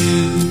one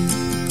too.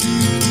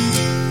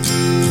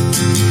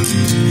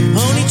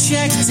 Only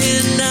checked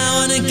in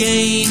now and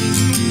again.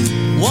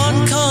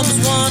 One comes,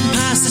 one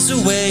passes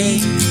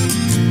away.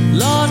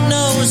 Lord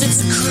knows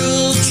it's a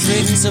cruel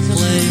trick to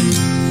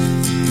play.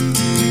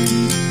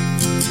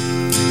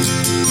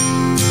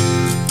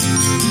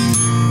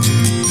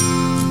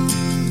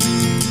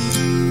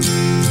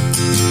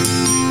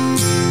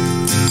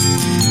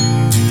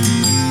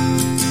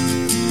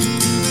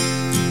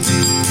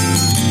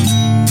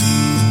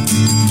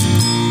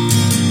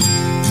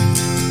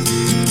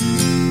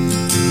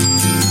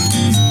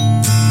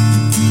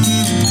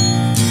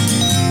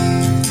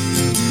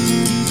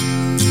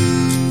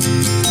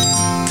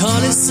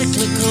 Call it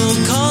cyclical,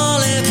 call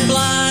it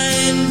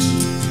blind.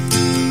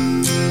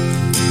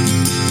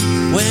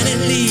 When it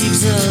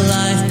leaves a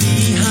life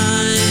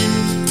behind.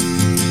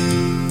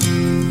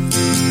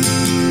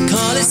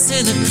 Call it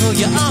cynical,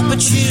 you're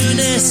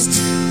opportunist.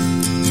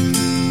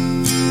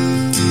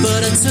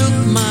 But I took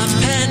my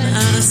pen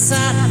and I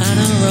sat and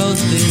I wrote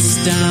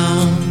this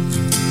down.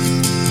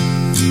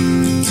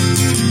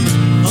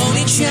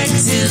 Only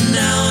checked in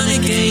now and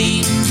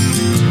again.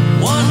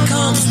 One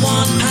comes,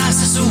 one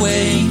passes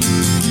away.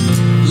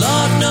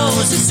 Lord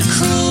knows it's a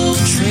cruel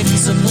trick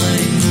to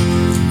play.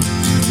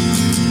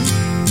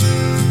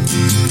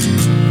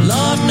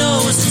 Lord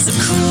knows it's a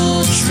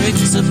cruel trick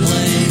to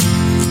play.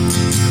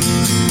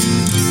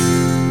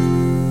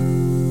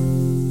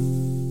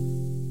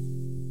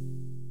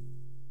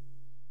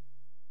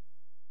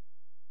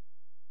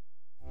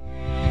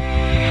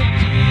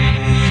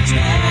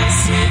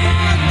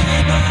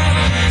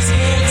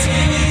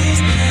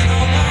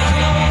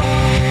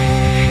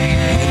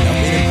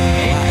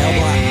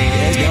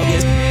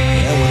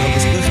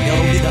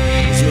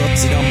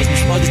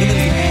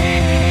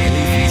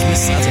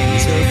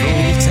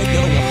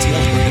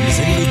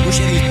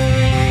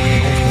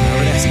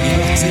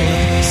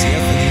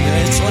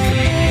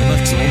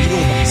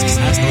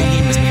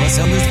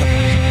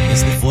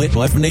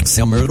 Life next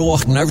summer,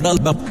 walking over the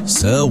album.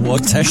 So,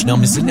 what Tash now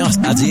missing us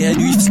at the end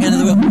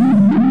of the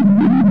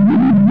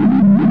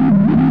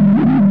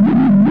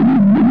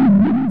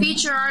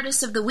Feature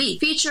Artist of the Week.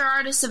 Feature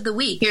Artist of the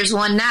Week. Here's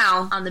one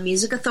now on the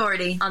Music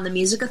Authority. On the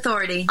Music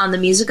Authority. On the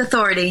Music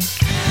Authority.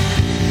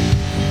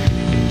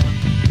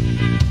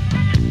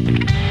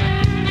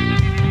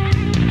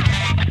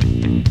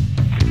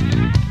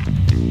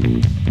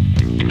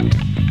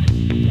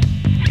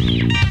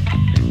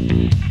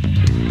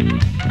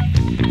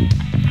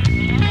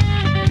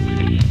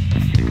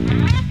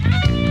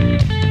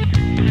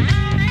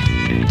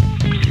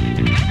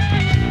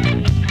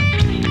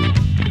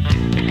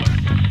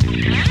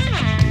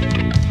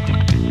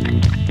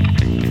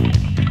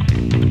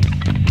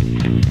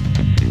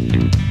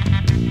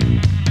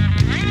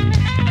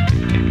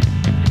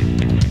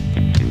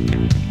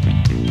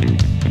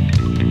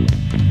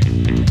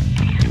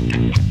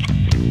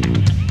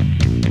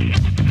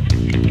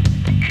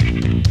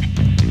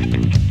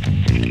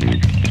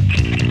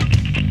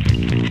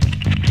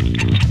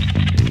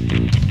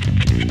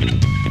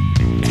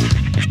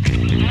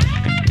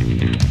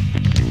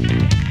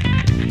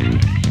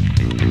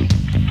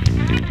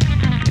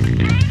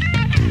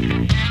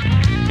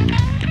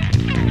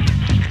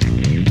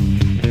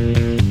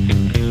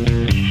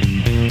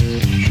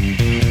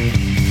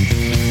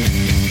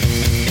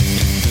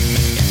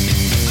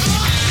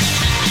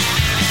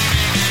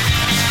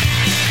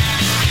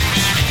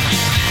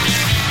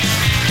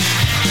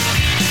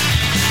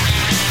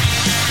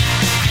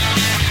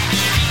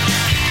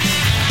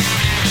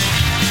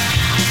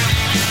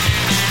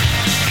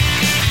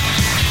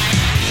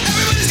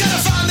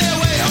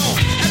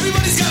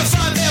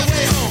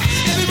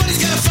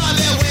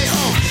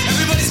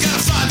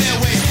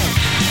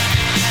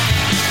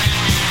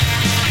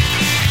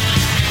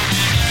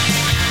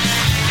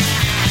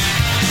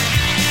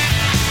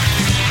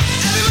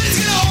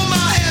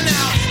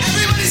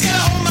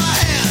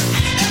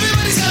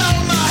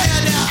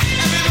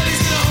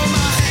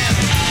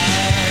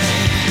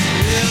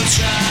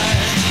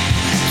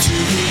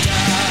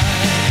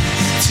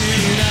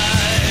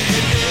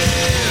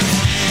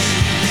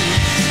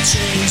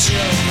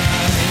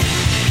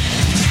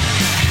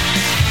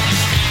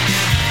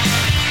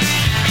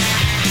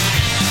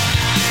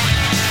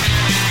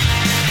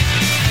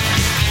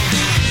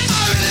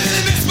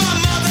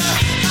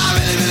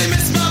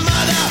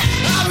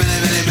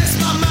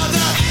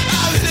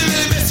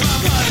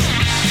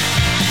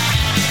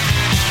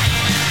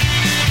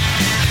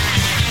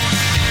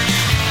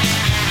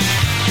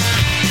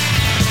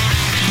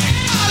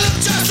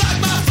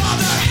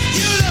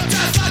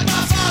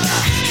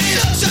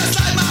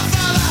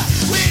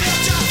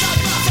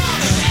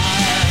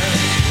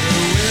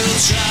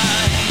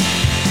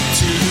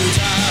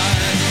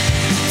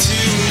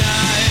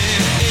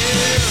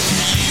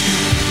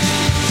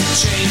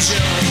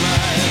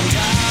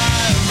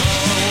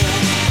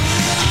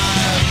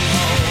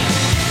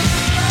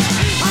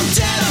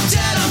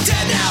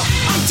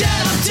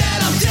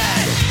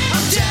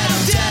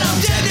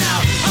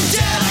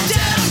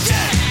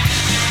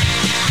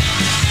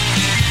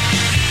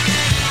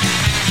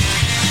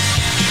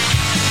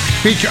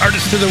 Feature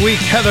artist of the week,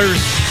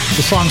 Heathers.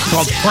 The song's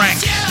called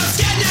Frank.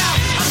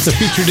 The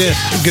feature disc,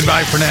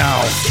 Goodbye for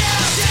Now.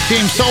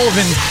 James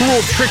Sullivan,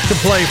 Cruel Trick to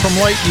Play from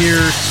Light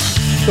Years.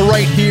 The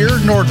Right Here,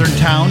 Northern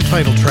Town,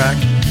 title track.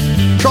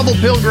 Trouble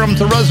Pilgrim,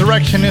 The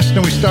Resurrectionist,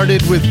 and we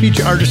started with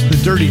feature artist The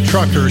Dirty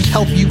Truckers,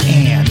 Help You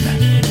Ann.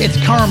 It's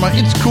Karma,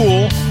 it's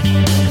cool.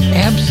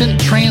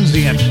 Absent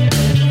Transient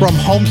from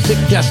Homesick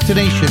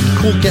Destination,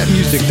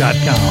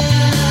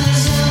 coolcatmusic.com.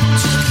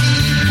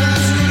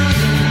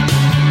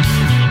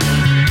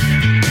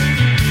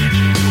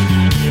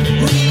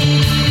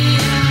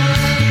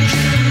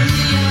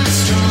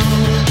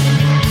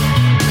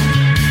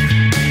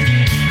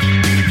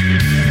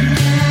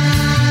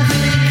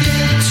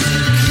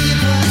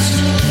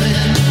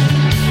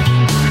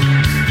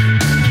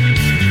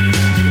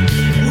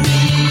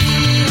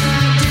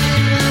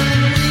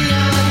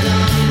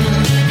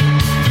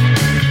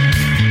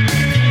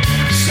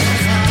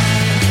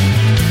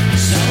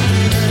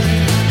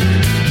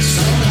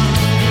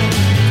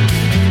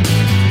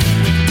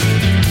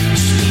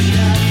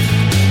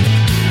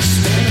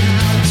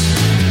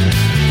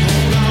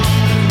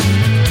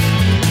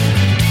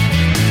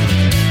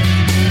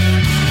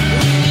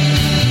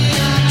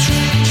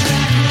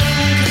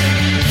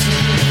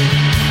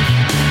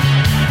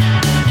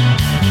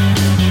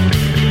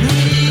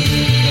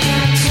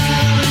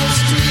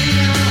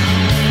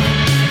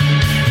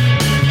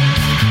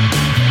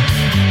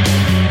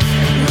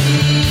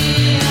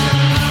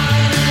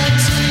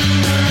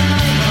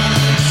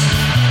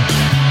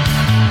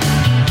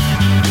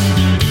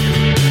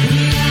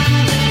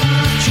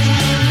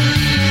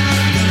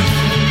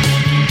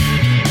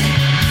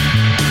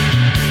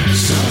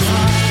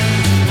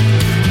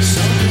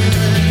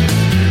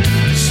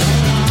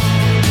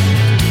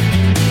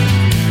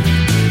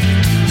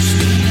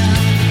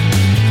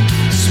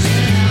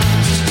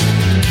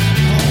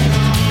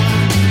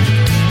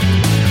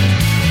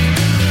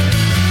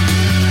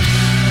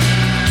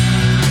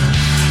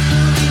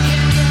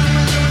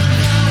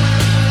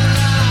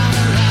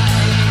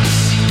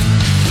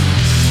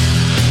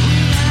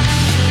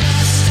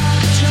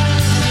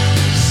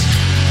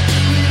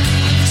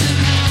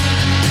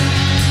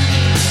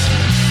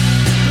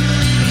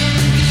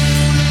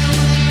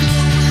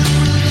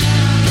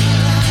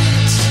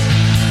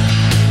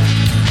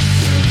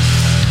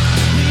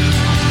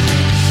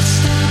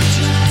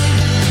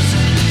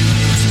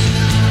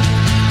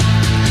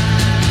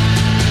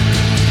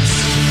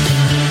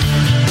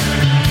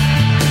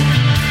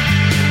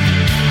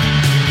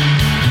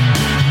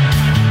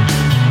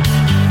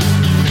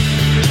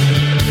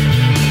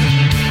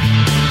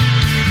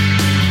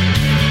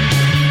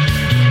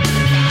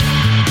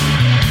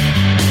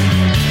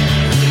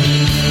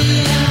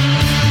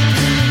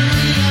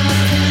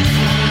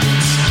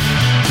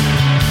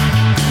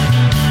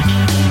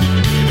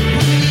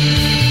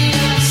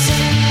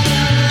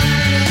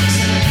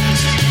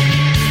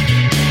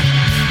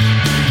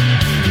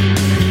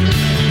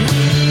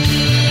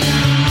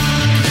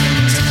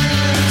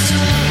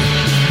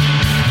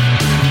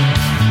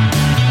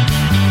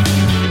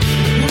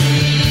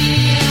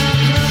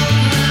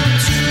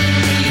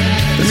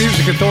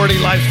 Authority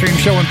live stream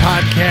show and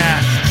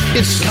podcast.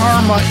 It's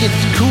Karma,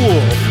 it's cool.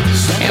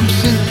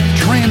 Absent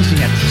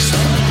Transient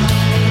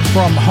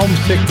from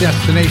Homesick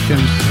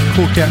Destinations,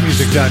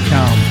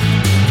 coolcatmusic.com.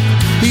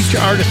 Feature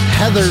artist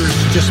Heathers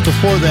just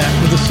before that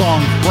with the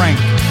song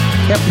Frank.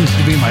 Happens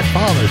to be my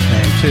father's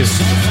name too.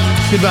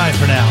 Goodbye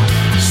for now.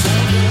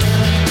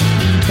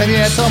 And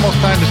yeah, it's almost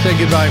time to say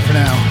goodbye for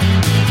now.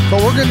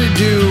 But we're going to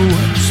do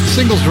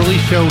singles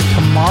release show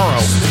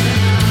tomorrow.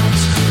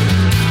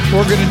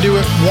 We're going to do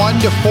it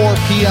 1 to 4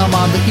 p.m.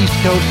 on the East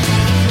Coast,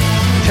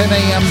 10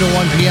 a.m. to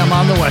 1 p.m.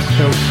 on the West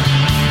Coast.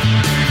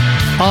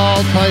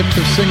 All types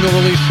of single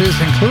releases,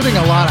 including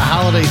a lot of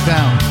holiday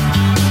sound.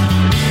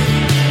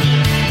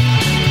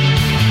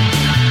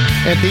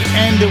 At the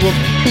end, it will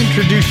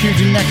introduce you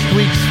to next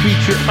week's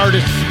feature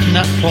artist.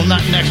 Not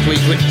next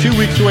week, but 2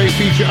 weeks away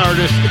feature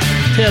artist,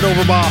 Ted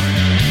Overbaugh,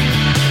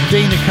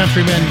 Dana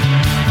Countryman,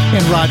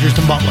 and Rogers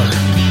and Butler.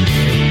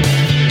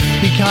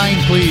 Be kind,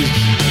 please.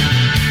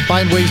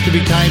 Find ways to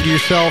be kind to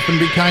yourself and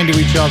be kind to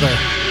each other.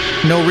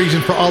 No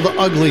reason for all the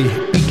ugly.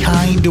 Be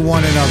kind to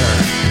one another.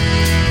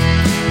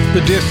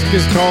 The disc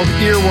is called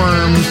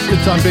Earworms.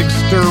 It's on Big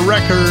Stir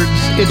Records.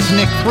 It's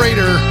Nick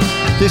Frater.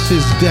 This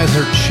is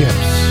Desert Ships.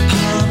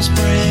 Palm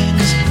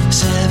Springs,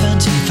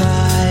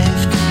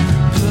 75.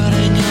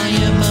 Putting all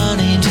your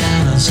money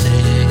down on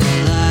staying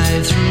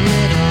alive through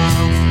it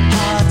all.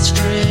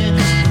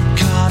 Heartstrings,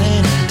 caught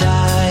in a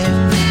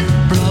dive.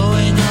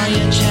 Blowing all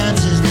your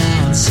chances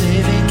now and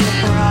saving your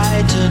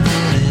pride to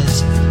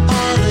notice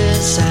all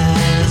this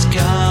has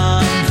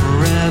gone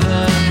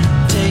forever.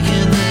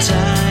 Taking the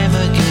time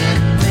again,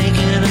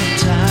 making up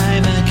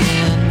time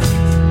again.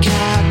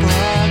 Cap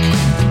Rock,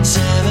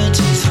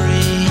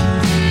 73,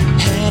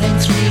 heading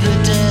through the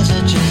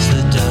desert.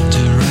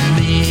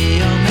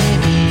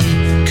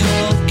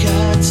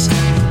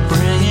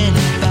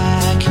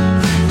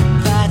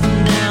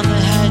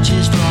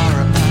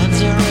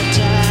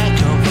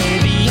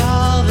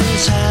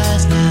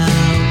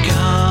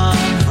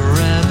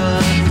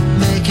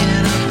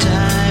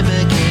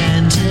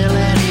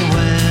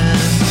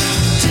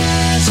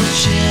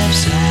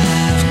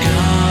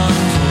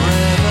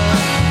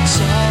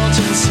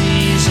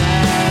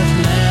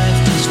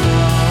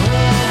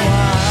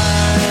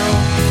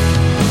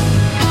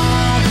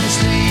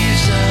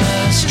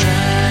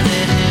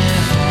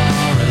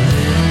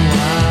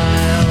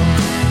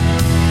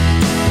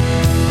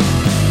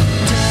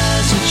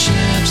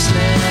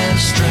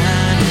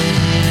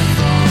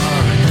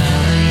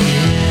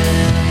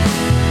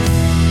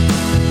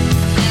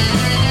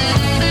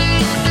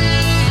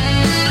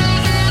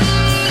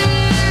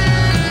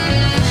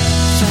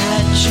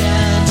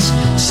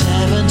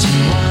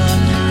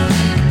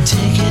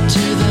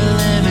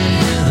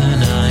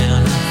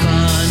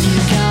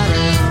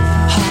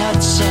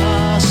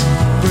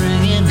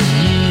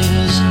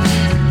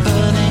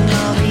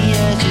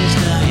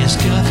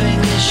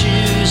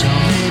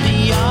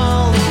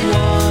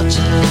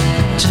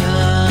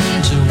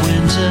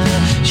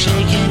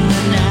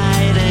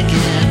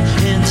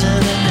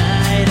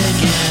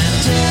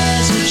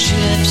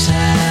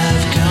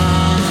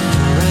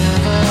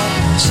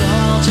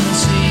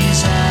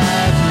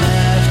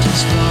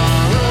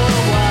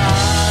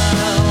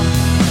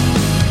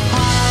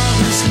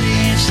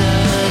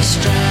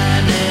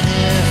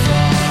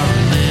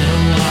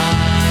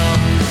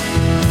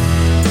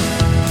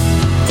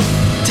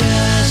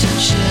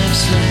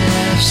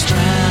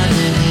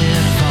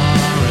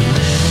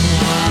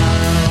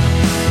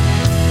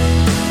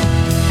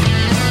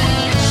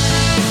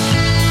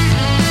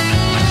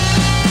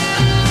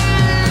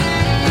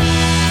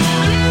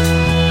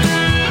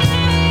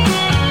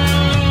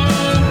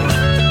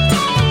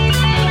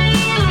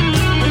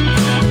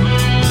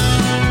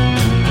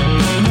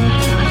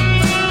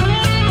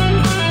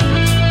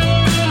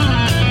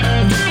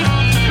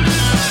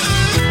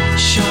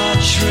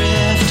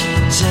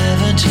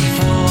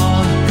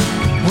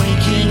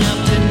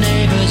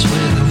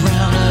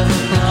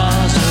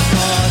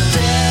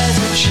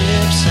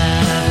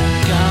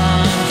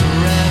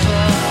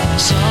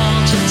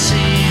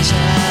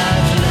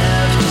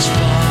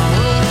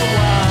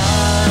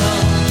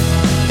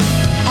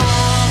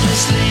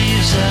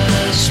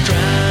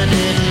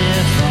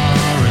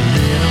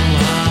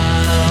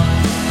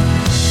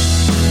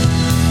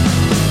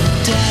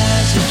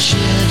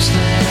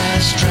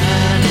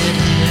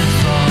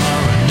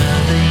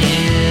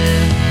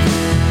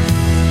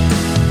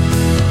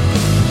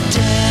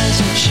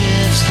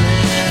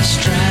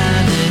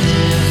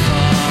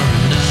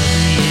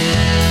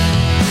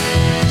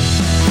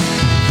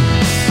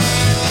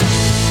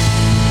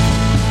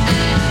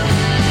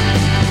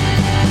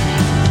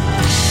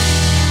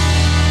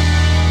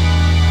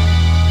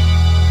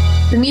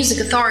 The Music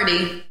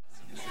Authority.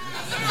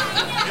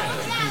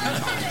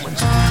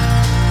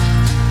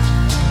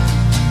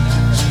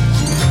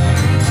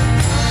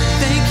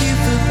 Thank you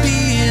for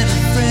being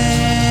a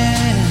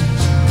friend.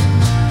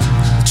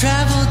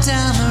 Travel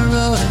down the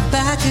road and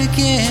back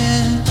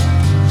again.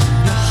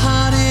 Your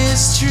heart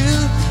is true.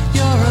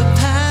 You're a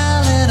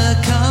pal and a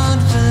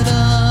confidant.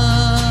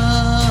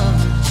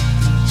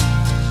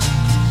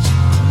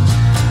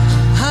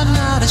 I'm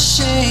not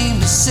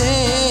ashamed to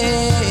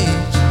say,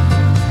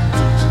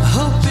 I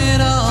hope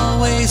it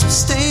always will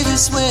stay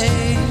this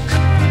way.